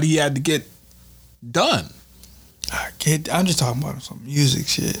what he had to get done. I'm just talking about some music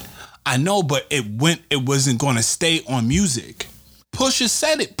shit. I know, but it wasn't going to stay on music. Push has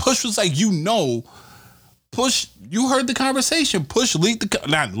said it. Push was like, Push, you heard the conversation. Push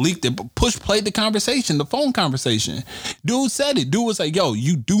not leaked it, but Push played the conversation, the phone conversation. Dude said it. Dude was like, yo,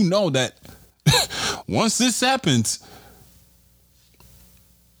 you do know that once this happens,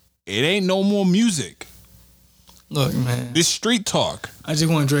 it ain't no more music. Look, man. This street talk. I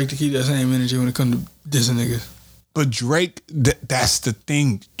just want Drake to keep that same energy when it comes to dissing niggas. But Drake, that's the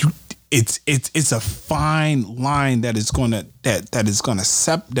thing. It's a fine line that is gonna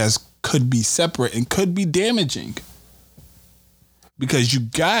could be separate and could be damaging. Because you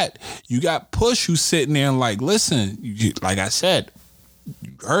got Push who's sitting there and like, listen, like I said,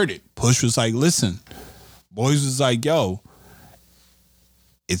 you heard it. Push was like, listen. Boys was like, yo,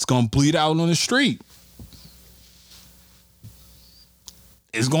 it's gonna bleed out on the street.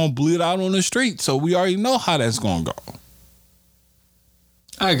 It's gonna bleed out on the street. So we already know how that's gonna go.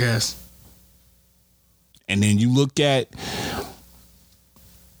 I guess. And then you look at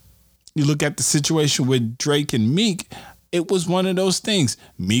the situation with Drake and Meek. It was one of those things.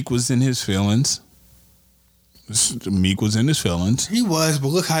 Meek was in his feelings. He was, but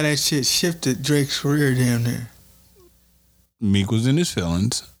look how that shit shifted Drake's career damn near. Meek was in his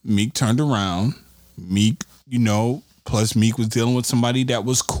feelings. Meek turned around. Meek, plus Meek was dealing with somebody that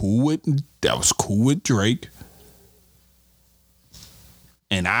was cool with Drake.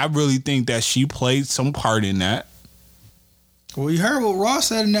 And I really think that she played some part in that. Well, you heard what Ross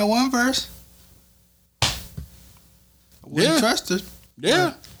said in that one verse. Yeah. Trusted.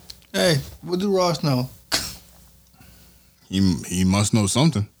 Yeah. Hey, what do Ross know? He must know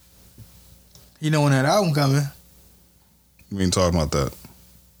something. He know when that album coming. We ain't talking about that.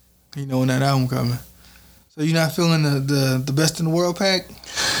 He know when that album coming. So you not feeling the best in the world pack?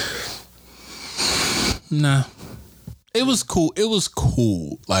 Nah. It was cool.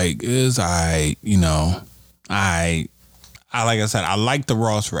 Like, it was like I like I said, I like the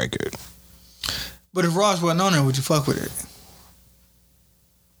Ross record. But if Ross wasn't on there, would you fuck with it?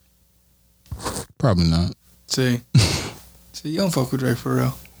 Probably not. See, you don't fuck with Drake for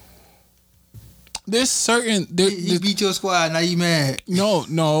real. There's certain... He beat your squad, now you mad. No.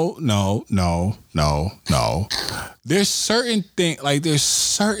 There's certain things, like there's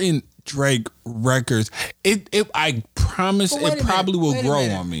certain Drake records. I promise it probably will grow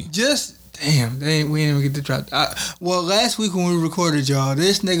on me. Damn, we ain't even get to drop. Well, last week when we recorded, y'all,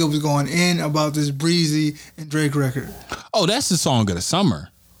 this nigga was going in about this Breezy and Drake record. Oh, that's the song of the summer.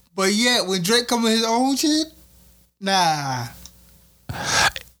 But yet, when Drake come with his own shit, nah.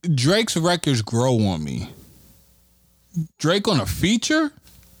 Drake's records grow on me. Drake on a feature,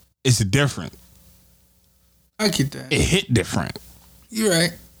 it's different. I get that. It hit different. You're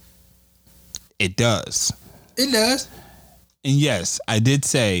right. It does. It does. And yes, I did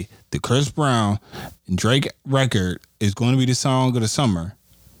say the Chris Brown and Drake record is going to be the song of the summer.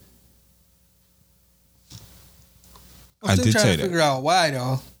 I'm still trying to figure out why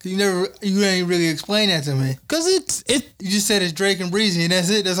though. You ain't really explained that to me. Cause you just said it's Drake and Breezy and that's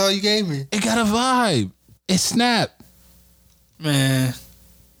it. That's all you gave me. It got a vibe. It snapped. Man.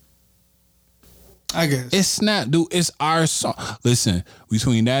 I guess. It snapped, dude. It's our song. Listen,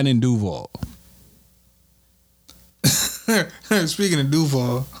 between that and Duval. Speaking of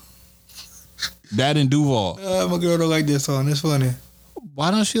Duval. That and Duval. My girl don't like that song. That's funny.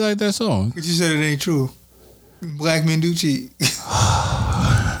 Why don't she like that song? Because you said it ain't true. Black men do cheat.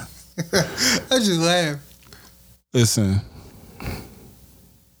 I just laughed. Listen.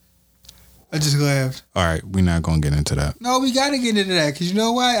 I just laughed. All right, we're not going to get into that. No, we got to get into that because you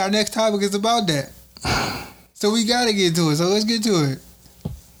know why? Our next topic is about that. So we got to get to it. So let's get to it.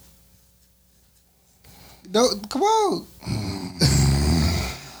 Come on.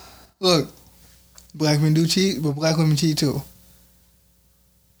 Look, black men do cheat, but black women cheat too.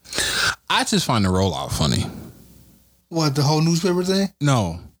 I just find the rollout funny. What, the whole newspaper thing?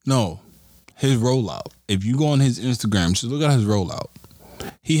 No. His rollout. If you go on his Instagram, just look at his rollout.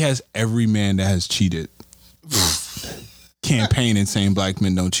 He has every man that has cheated campaigning saying black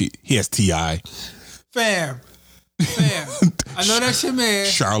men don't cheat. He has T.I. Fam. I know that's your man.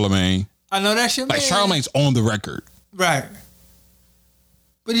 Charlemagne. I know that's your man. Like, Charlemagne's on the record. Right.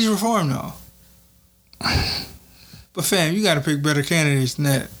 But he's reformed, though. But, fam, you got to pick better candidates than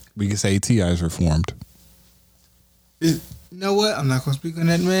that. We can say T.I. is reformed. You know what? I'm not going to speak on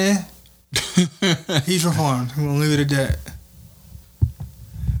that man. He's reformed. I'm going to leave it at that.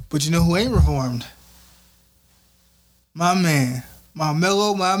 But you know who ain't reformed? My man. My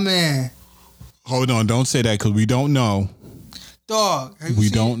man. Hold on. Don't say that because we don't know. Dog.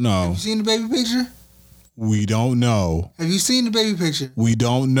 Don't know. Have you seen the baby picture? We don't know. Have you seen the baby picture? We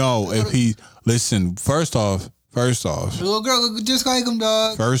don't know if he... Listen, first off. The little girl look just like him,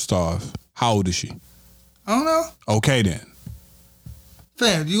 dog. First off, how old is she? I don't know. Okay, then.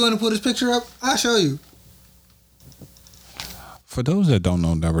 Fam, do you want to put his picture up? I'll show you. For those that don't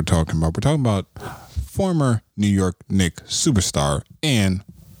know that we're talking about former New York Knicks superstar and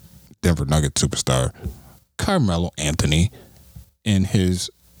Denver Nuggets superstar, Carmelo Anthony in his...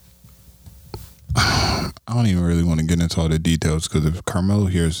 I don't even really want to get into all the details because if Carmelo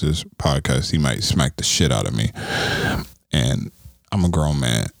hears this podcast, he might smack the shit out of me. And I'm a grown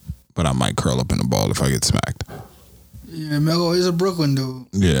man, but I might curl up in the ball if I get smacked. Yeah, Melo is a Brooklyn dude.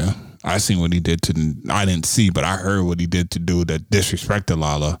 Yeah. I seen what he did to... I didn't see, but I heard what he did to dude that disrespected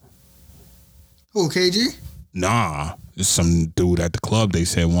Lala. Who, KG? Nah. There's some dude at the club, they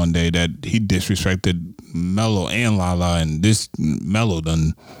said one day that he disrespected Melo and Lala, and this Melo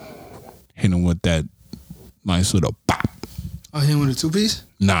done hit him with that nice little bop. Oh, hit him with a two-piece?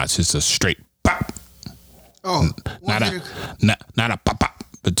 Nah, it's just a straight bop. Oh. Not a pop pop,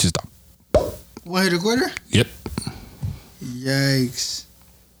 but just a... One hit a quitter? Yep. Yikes.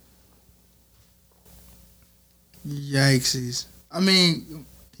 Yikesies. I mean,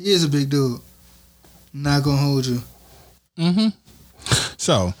 he is a big dude. Not gonna hold you. Mm-hmm.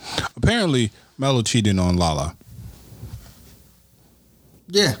 So, apparently, Melo cheated on Lala.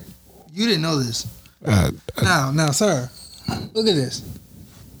 Yeah. You didn't know this. Now, sir. Look at this.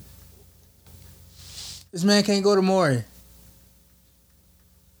 This man can't go to Maury.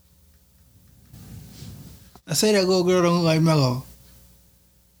 I say that little girl don't look like Melo.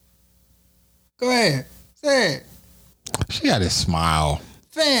 Go ahead. Say it. She got his smile.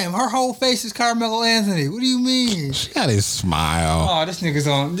 Fam, her whole face is Carmelo Anthony. What do you mean? She got his smile. Oh, this nigga's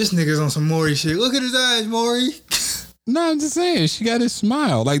on some Maury shit. Look at his eyes, Maury. No, I'm just saying, she got his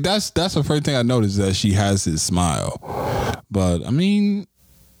smile. Like, that's the first thing I noticed, that she has his smile. But, I mean,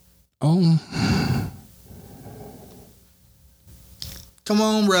 come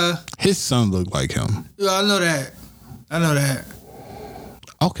on, bruh. His son looked like him. Yeah, I know that.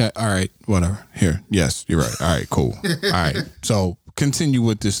 Okay, all right, whatever. Here, yes, you're right. All right, cool. All right, so continue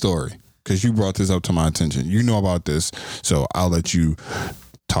with this story, because you brought this up to my attention. You know about this, so I'll let you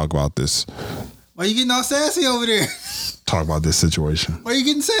talk about this. Why you getting all sassy over there? Talk about this situation. Why you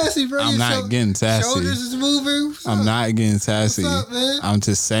getting sassy, bro? I'm not getting sassy. Shoulders is moving. I'm not getting sassy. What's up, man? I'm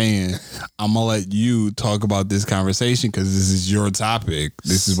just saying, I'm going to let you talk about this conversation because this is your topic.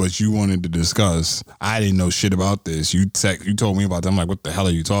 This is what you wanted to discuss. I didn't know shit about this. You told me about that. I'm like, what the hell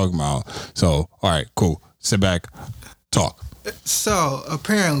are you talking about? So, all right, cool. Sit back. Talk. So,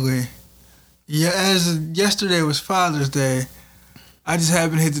 apparently, as yesterday was Father's Day, I just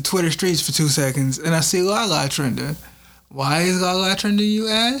happened to hit the Twitter streets for 2 seconds, and I see Lala trending. Why is Lala trending, you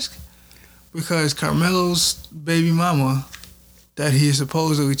ask? Because Carmelo's baby mama that he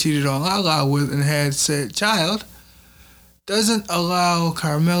supposedly cheated on Lala with and had said child doesn't allow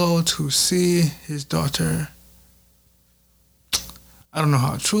Carmelo to see his daughter. I don't know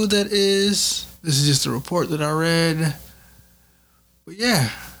how true that is. This is just a report that I read. But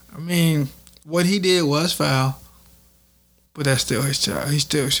yeah, I mean, what he did was foul. But that's still his child. He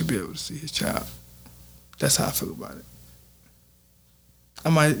still should be able to see his child. That's how I feel about it.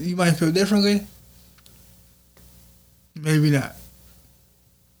 You might feel differently. Maybe not.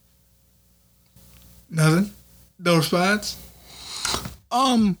 Nothing? No response?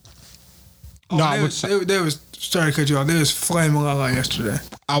 No, they was sorry to cut you off. They was flaming Lala yesterday.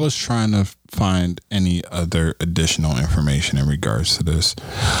 I was trying to find any other additional information in regards to this.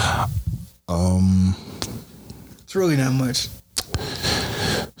 It's really not much.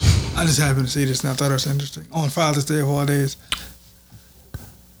 I just happened to see this and I thought it was interesting. On Father's Day of all days.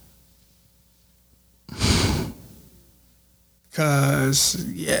 Cause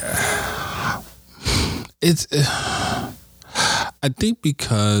yeah. I think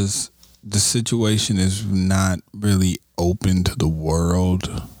because the situation is not really open to the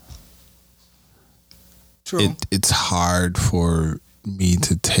world. True. It's hard for me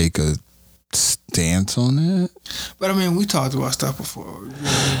to take a stance on it. But I mean, we talked about stuff before.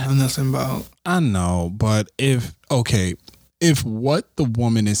 You know nothing about. I know, but if what the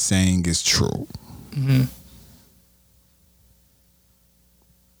woman is saying is true, mm-hmm.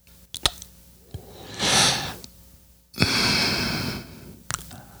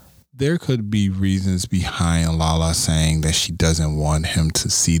 there could be reasons behind Lala saying that she doesn't want him to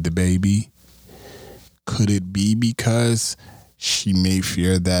see the baby. Could it be because she may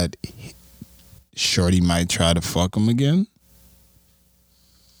fear that Shorty might try to fuck him again?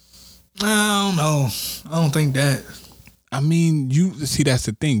 I don't know. I don't think that. I mean, you see, that's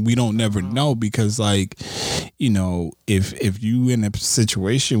the thing. We don't never know because, like, you know, if you in a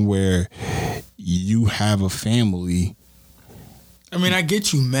situation where you have a family. I mean, I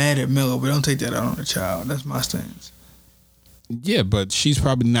get you mad at Melo, but don't take that out on the child. That's my stance. Yeah, but she's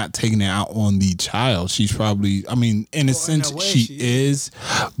probably not taking it out on the child. She's probably, I mean, in a sense, she is.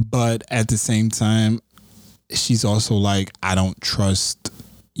 But at the same time, she's also like, I don't trust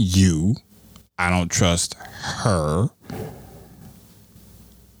you. I don't trust her.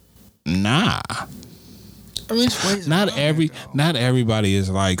 Nah. I mean, not everybody is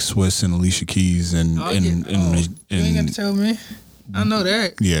like Swiss and Alicia Keys and you ain't got to tell me. I know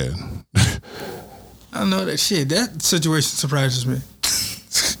that. Yeah. I know that shit. That situation surprises me.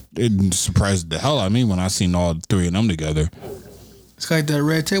 It surprised the hell out of me when I seen all three of them together. It's like that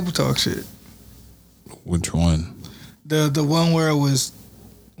Red Table Talk shit. Which one? The one where it was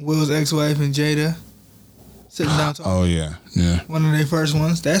Will's ex-wife and Jada sitting down talking. Oh yeah. One of their first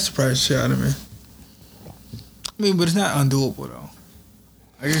ones. That surprised the shit out of me. I mean, but it's not undoable though.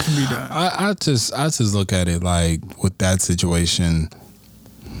 Like, it can be done. I just look at it like with that situation.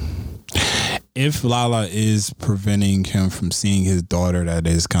 If Lala is preventing him from seeing his daughter, that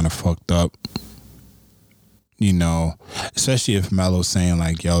is kind of fucked up. You know, especially if Melo's saying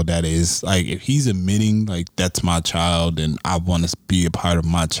like, yo, that is like, if he's admitting like that's my child and I want to be a part of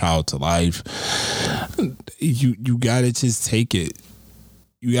my child's life, you gotta just take it.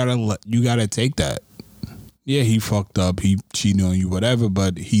 You gotta take that. Yeah, he fucked up. He cheated on you, whatever.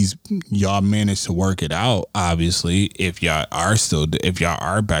 But y'all managed to work it out. Obviously, if y'all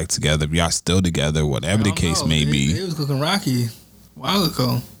are back together, if y'all still together, whatever the case may be. They was looking rocky a while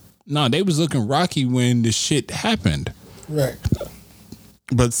ago. No, they was looking rocky when the shit happened. Right.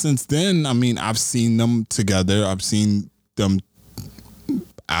 But since then, I mean, I've seen them together. I've seen them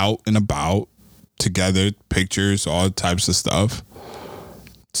out and about together, pictures, all types of stuff.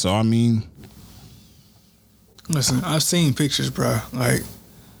 So I mean. Listen, I've seen pictures, bro. Like,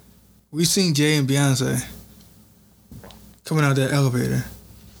 we seen Jay and Beyonce coming out that elevator.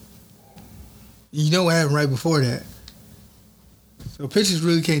 You know what happened right before that. So pictures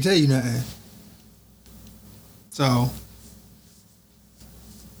really can't tell you nothing. So,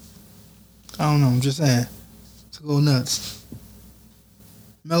 I don't know. I'm just saying. It's a little nuts.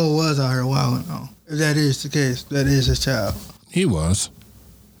 Melo was out here a while ago. If that is the case, that is his child. He was.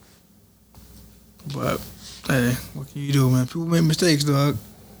 But... hey, what can you do, man? People make mistakes, dog.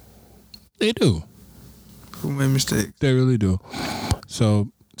 They do. People make mistakes. They really do.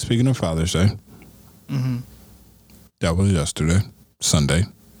 So, speaking of Father's Day, that was yesterday, Sunday.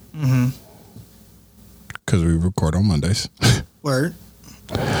 Because we record on Mondays. Word.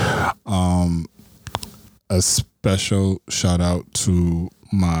 A special shout out to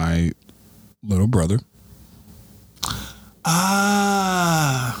my little brother.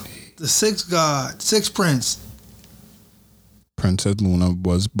 The sixth god, sixth prince. Princess Luna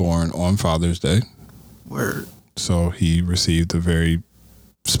was born on Father's Day. Word. So he received a very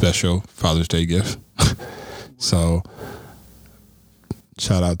special Father's Day gift. So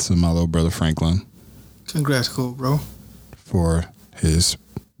shout out to my little brother Franklin. Congrats, cool, bro. For his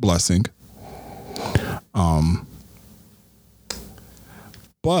blessing.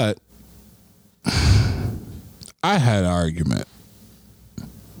 But I had an argument.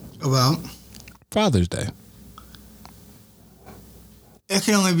 About? Father's Day. It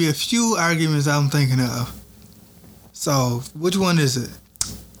can only be a few arguments I'm thinking of. So, which one is it?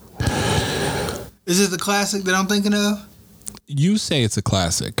 Is it the classic that I'm thinking of? You say it's a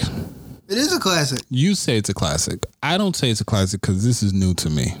classic. It is a classic. You say it's a classic. I don't say it's a classic because this is new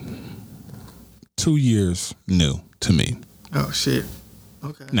to me. 2 years new to me. Oh, shit.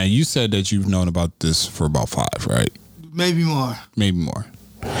 Okay. Now, you said that you've known about this for about 5, right? Maybe more. Maybe more.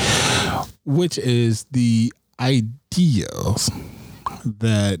 Which is the idea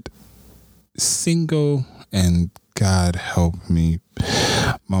that single, and God help me,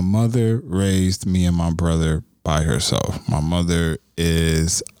 my mother raised me and my brother by herself. My mother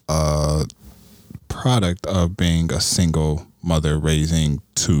is a product of being a single mother raising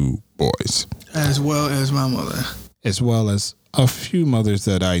 2 boys. As well as my mother. As well as a few mothers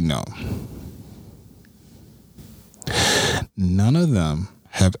that I know. None of them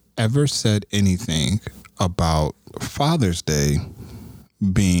have ever said anything about Father's Day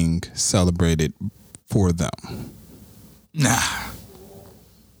being celebrated for them. Nah.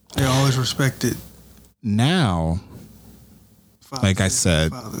 They always respected. Now, fathers, like I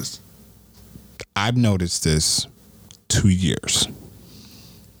said, fathers. I've noticed this 2 years.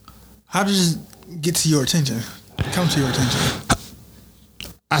 How did it get to your attention? Come to your attention?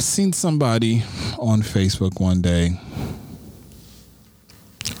 I seen somebody on Facebook one day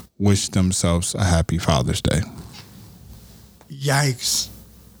wish themselves a happy Father's Day. Yikes.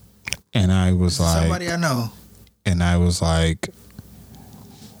 And I was like... somebody I know. And I was like,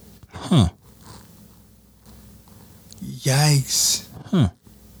 huh. Yikes. Huh.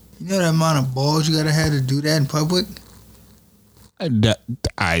 You know the amount of balls you gotta have to do that in public?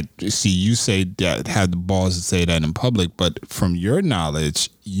 I see you say that had the balls to say that in public, but from your knowledge,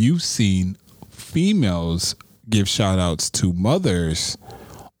 you've seen females give shout outs to mothers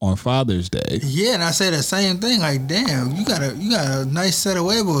on Father's Day. Yeah, and I say the same thing. Like, damn, you got a nice set of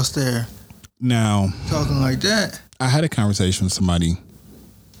huevos there. Now, talking like that. I had a conversation with somebody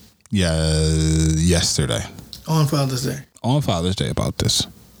yesterday. On Father's Day. On Father's Day about this.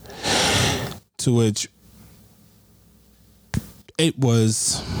 To which it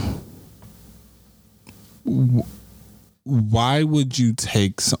was, why would you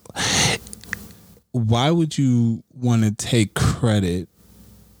want to take credit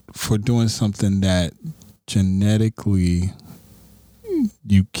for doing something that genetically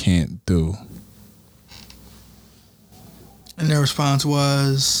you can't do? And their response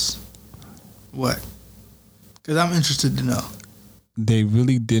was, what? Because I'm interested to know. They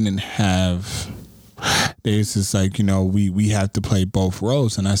really didn't have... There's just like, we have to play both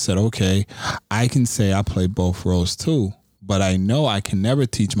roles. And I said, okay, I can say I play both roles too, but I know I can never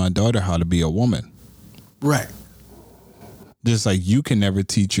teach my daughter how to be a woman. Right. Just like you can never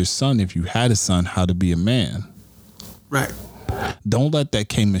teach your son, if you had a son, how to be a man. Right. Don't let that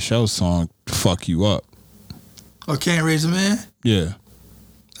K. Michelle song fuck you up. Or Can't Raise a Man? Yeah.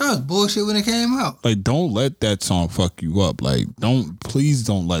 That was bullshit when it came out. Like, don't let that song fuck you up. Like, please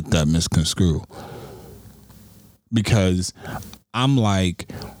don't let that misconstrue. Because I'm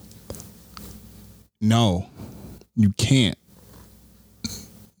like, no, you can't.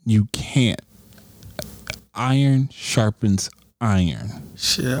 You can't. Iron sharpens iron.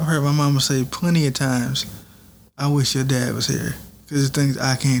 Shit, I've heard my mama say plenty of times, I wish your dad was here. Because there's things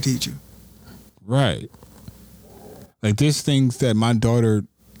I can't teach you. Right. Like, there's things that my daughter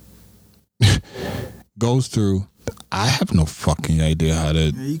goes through. I have no fucking idea how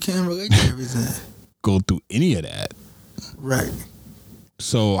to... Yeah, you can't relate to everything. Go through any of that. Right.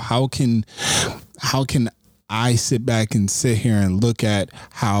 So how can I sit back and sit here and look at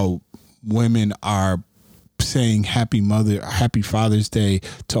how women are saying Happy Father's Day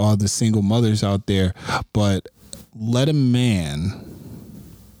to all the single mothers out there, but let a man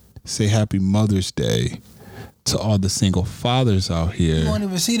say Happy Mother's Day to all the single fathers out here? You won't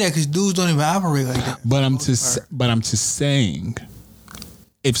even see that because dudes don't even operate like that. But I'm just saying,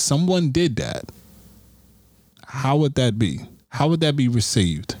 if someone did that, how would that be? How would that be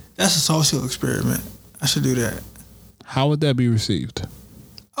received? That's a social experiment. I should do that. How would that be received?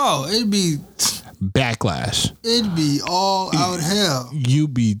 Oh, it'd be... backlash. It'd be all out hell.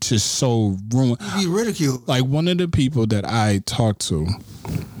 You'd be just so ruined. You'd be ridiculed. Like, one of the people that I talked to,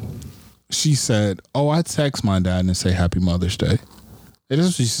 she said, oh, I text my dad and say Happy Mother's Day. And that's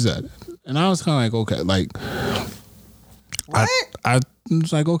what she said. And I was kind of like, okay. Like, what? I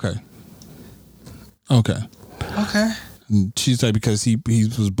was like, okay. Okay. Okay. And she's like, because he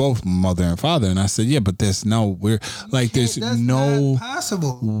was both mother and father. And I said, yeah, but there's no there's no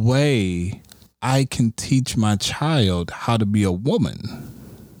possible way I can teach my child how to be a woman.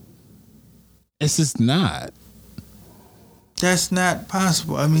 It's just not. That's not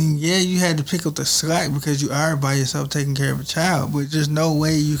possible. I mean, yeah, you had to pick up the slack because you are by yourself taking care of a child, but there's no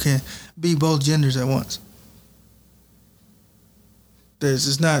way you can be both genders at once.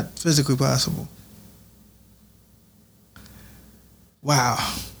 It's not physically possible. Wow.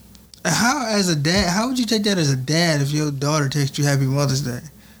 How would you take that as a dad if your daughter texts you Happy Mother's Day?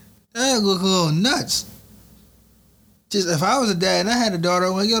 That would look a little nuts. Just if I was a dad and I had a daughter,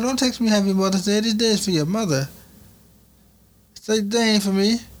 I'm like, yo, don't text me Happy Mother's Day. This day is for your mother. Say that ain't for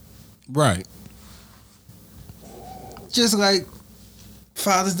me. Right. Just like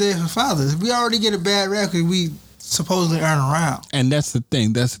Father's Day for fathers. We already get a bad rap because we supposedly aren't around. And that's the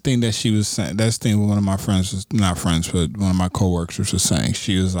thing. That's the thing that she was saying. That's the thing one of my friends was, not friends, but one of my coworkers was saying.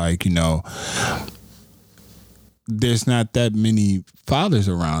 She was like, there's not that many fathers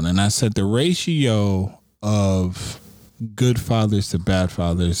around. And I said the ratio of good fathers to bad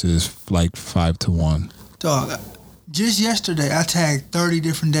fathers is like 5 to 1. Dog, just yesterday I tagged 30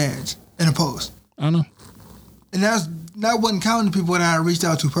 different dads in a post. I know. And that wasn't counting the people that I reached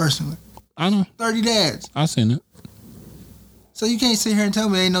out to personally. I know. 30 dads. I seen it. So you can't sit here and tell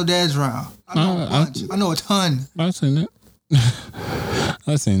me ain't no dads around. I know a bunch. I know a ton. I seen it.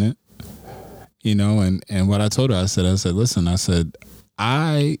 I seen it. And what I told her, I said, listen,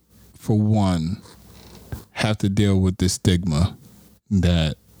 I, for one, have to deal with this stigma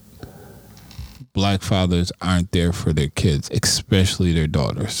that black fathers aren't there for their kids, especially their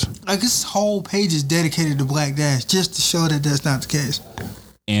daughters. Like, this whole page is dedicated to black dads just to show that that's not the case.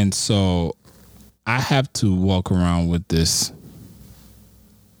 And so I have to walk around with this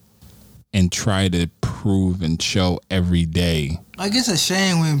and try to prove and show every day. Like, it's a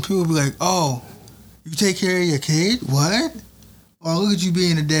shame when people be like, oh, you take care of your kid? What? Or look at you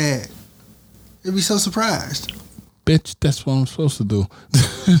being a dad. They'd be so surprised. Bitch, that's what I'm supposed to do.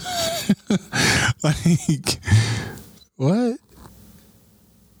 Like, what?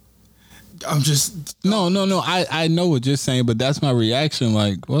 I'm just No. I know what you're saying, but that's my reaction.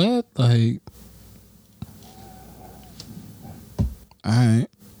 Like, what? Like, all right.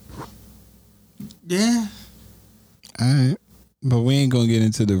 yeah. All right. But we ain't gonna get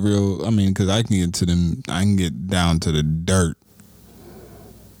into the real. I mean, because I can get to them. I can get down to the dirt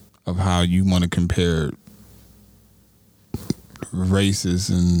of how you want to compare races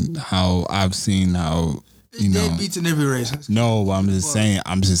and how I've seen how They beats in every race. No, I'm just saying.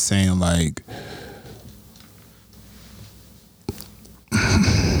 I'm just saying, like,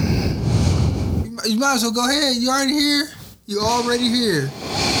 you might as well go ahead. You already here. You already here.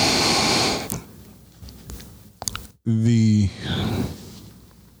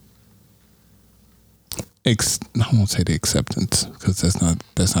 I won't say the acceptance because that's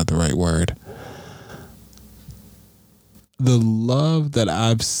not the right word. The love that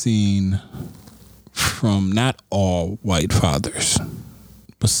I've seen from not all white fathers,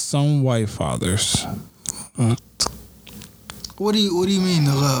 but some white fathers. What do you mean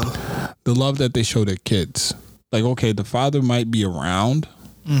the love? The love that they show their kids. Like, okay, the father might be around,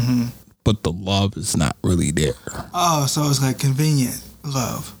 but the love is not really there. Oh, so it's like convenient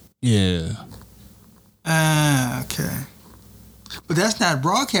love. Yeah. Okay. But that's not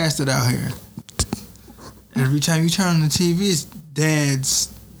broadcasted out here. Every time you turn on the TV, it's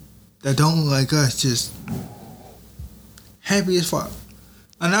dads that don't look like us, just happy as fuck.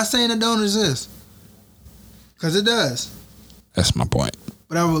 I'm not saying it don't exist, because it does. That's my point.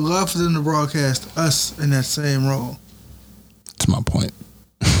 But I would love for them to broadcast us in that same role. That's my point.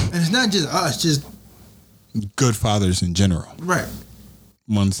 And it's not just us, just good fathers in general. right.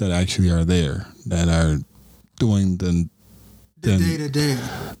 Ones that actually are there, that are doing the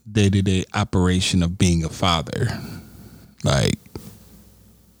day-to-day operation of being a father. Like,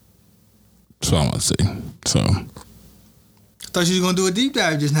 that's what I want to see. So, I thought you were going to do a deep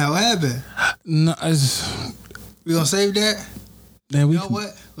dive just now. What happened? no, We going to save that? man, You know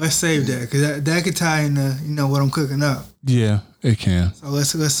what? Let's save that, because that could tie into, what I'm cooking up. Yeah, it can. So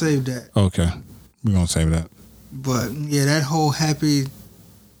let's save that. Okay, we're gonna save that. But yeah, that whole happy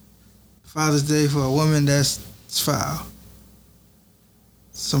Father's Day for a woman, it's foul.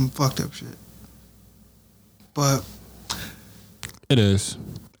 Some fucked up shit. But It is.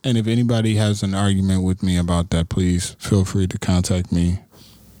 And if anybody has an argument with me about that, please feel free to contact me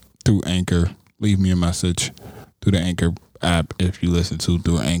through Anchor. Leave me a message through the Anchor app if you listen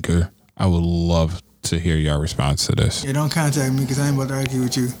through Anchor. I would love to hear your response to this. yeah, don't contact me because I ain't about to argue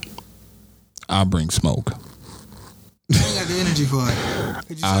with you. I'll bring smoke. I ain't got the energy for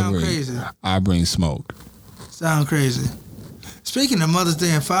it. It just sound crazy. I bring smoke. Sound crazy. Speaking of Mother's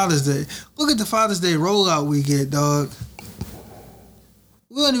Day and Father's Day, look at the Father's Day rollout we get, dog.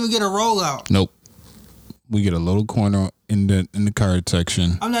 We don't even get a rollout. Nope. We get a little corner in the card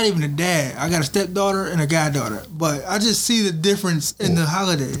section. I'm not even a dad. I got a stepdaughter and a goddaughter, but I just see the difference in the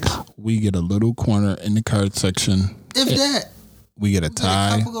holidays. We get a little corner in the card section. If that. We get a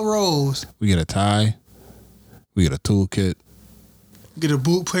tie. Get a couple of rolls. We get a tie. We get a toolkit. Get a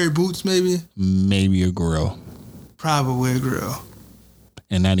pair of boots, maybe. Maybe a grill. Probably a grill.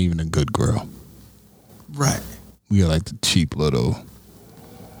 And not even a good grill. Right. We get like the cheap little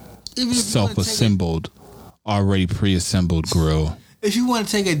Even if self-assembled, already pre-assembled grill. If you want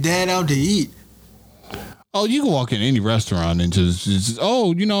to take a dad out to eat. Oh, you can walk in any restaurant and just there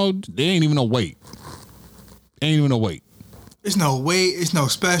ain't even no wait. Ain't even no wait. It's no wait. It's no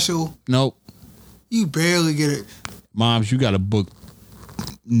special. Nope. You barely get it. Moms, you got to book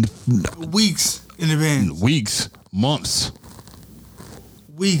weeks in advance. Weeks, months.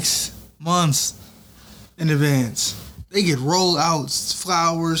 Weeks, months in advance. They get rollouts,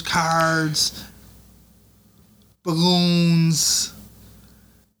 flowers, cards, balloons.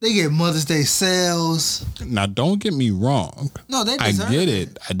 They get Mother's Day sales. Now, don't get me wrong. No, they I deserve get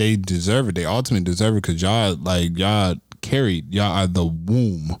it. They deserve it. They ultimately deserve it because y'all carried. Y'all are the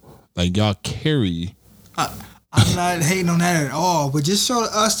womb. Like, y'all carry. I'm not hating on that at all, but just show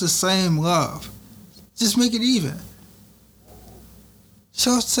us the same love. Just make it even.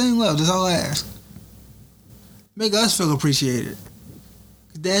 Show us the same love. That's all I ask. Make us feel appreciated.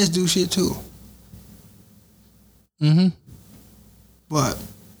 Dads do shit too. Mm-hmm. But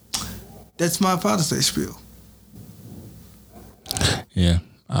that's my Father's Day spiel. Yeah,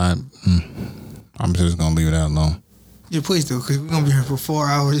 I'm just gonna leave that alone. Yeah, please do, because we're gonna be here for 4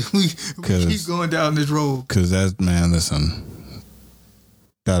 hours. We keep going down this road. Because listen,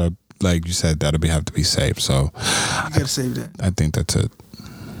 like you said, have to be saved. So you gotta save that. I think that's it.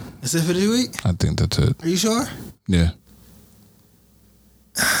 That's it for this week? I think that's it. Are you sure? Yeah.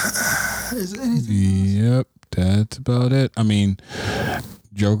 Is there anything? Yep, that's about it. I mean,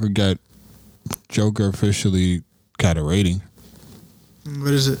 Joker officially got a rating.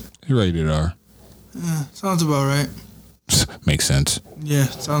 What is it? He rated R. Yeah, sounds about right. Makes sense. Yeah,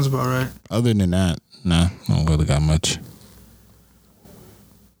 sounds about right. Other than that, nah, I don't really got much.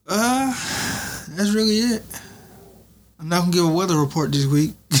 That's really it. I'm not gonna give a weather report this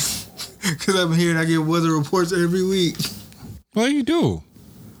week because I've been hearing I give weather reports every week. What do you do?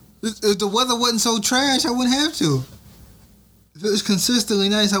 If the weather wasn't so trash, I wouldn't have to. If it was consistently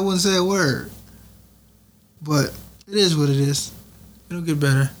nice, I wouldn't say a word. But it is what it is. It'll get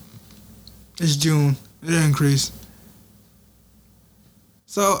better. It's June. It'll increase.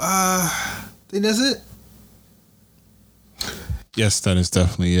 So, think that's it? Yes, that is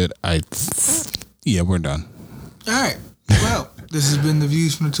definitely it. Yeah, we're done. All right. Well, this has been the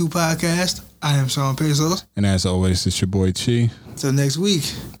Views from the Two podcast. I am Sean Pesos. And as always, it's your boy Chi. Until next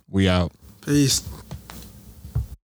week. We out. Peace.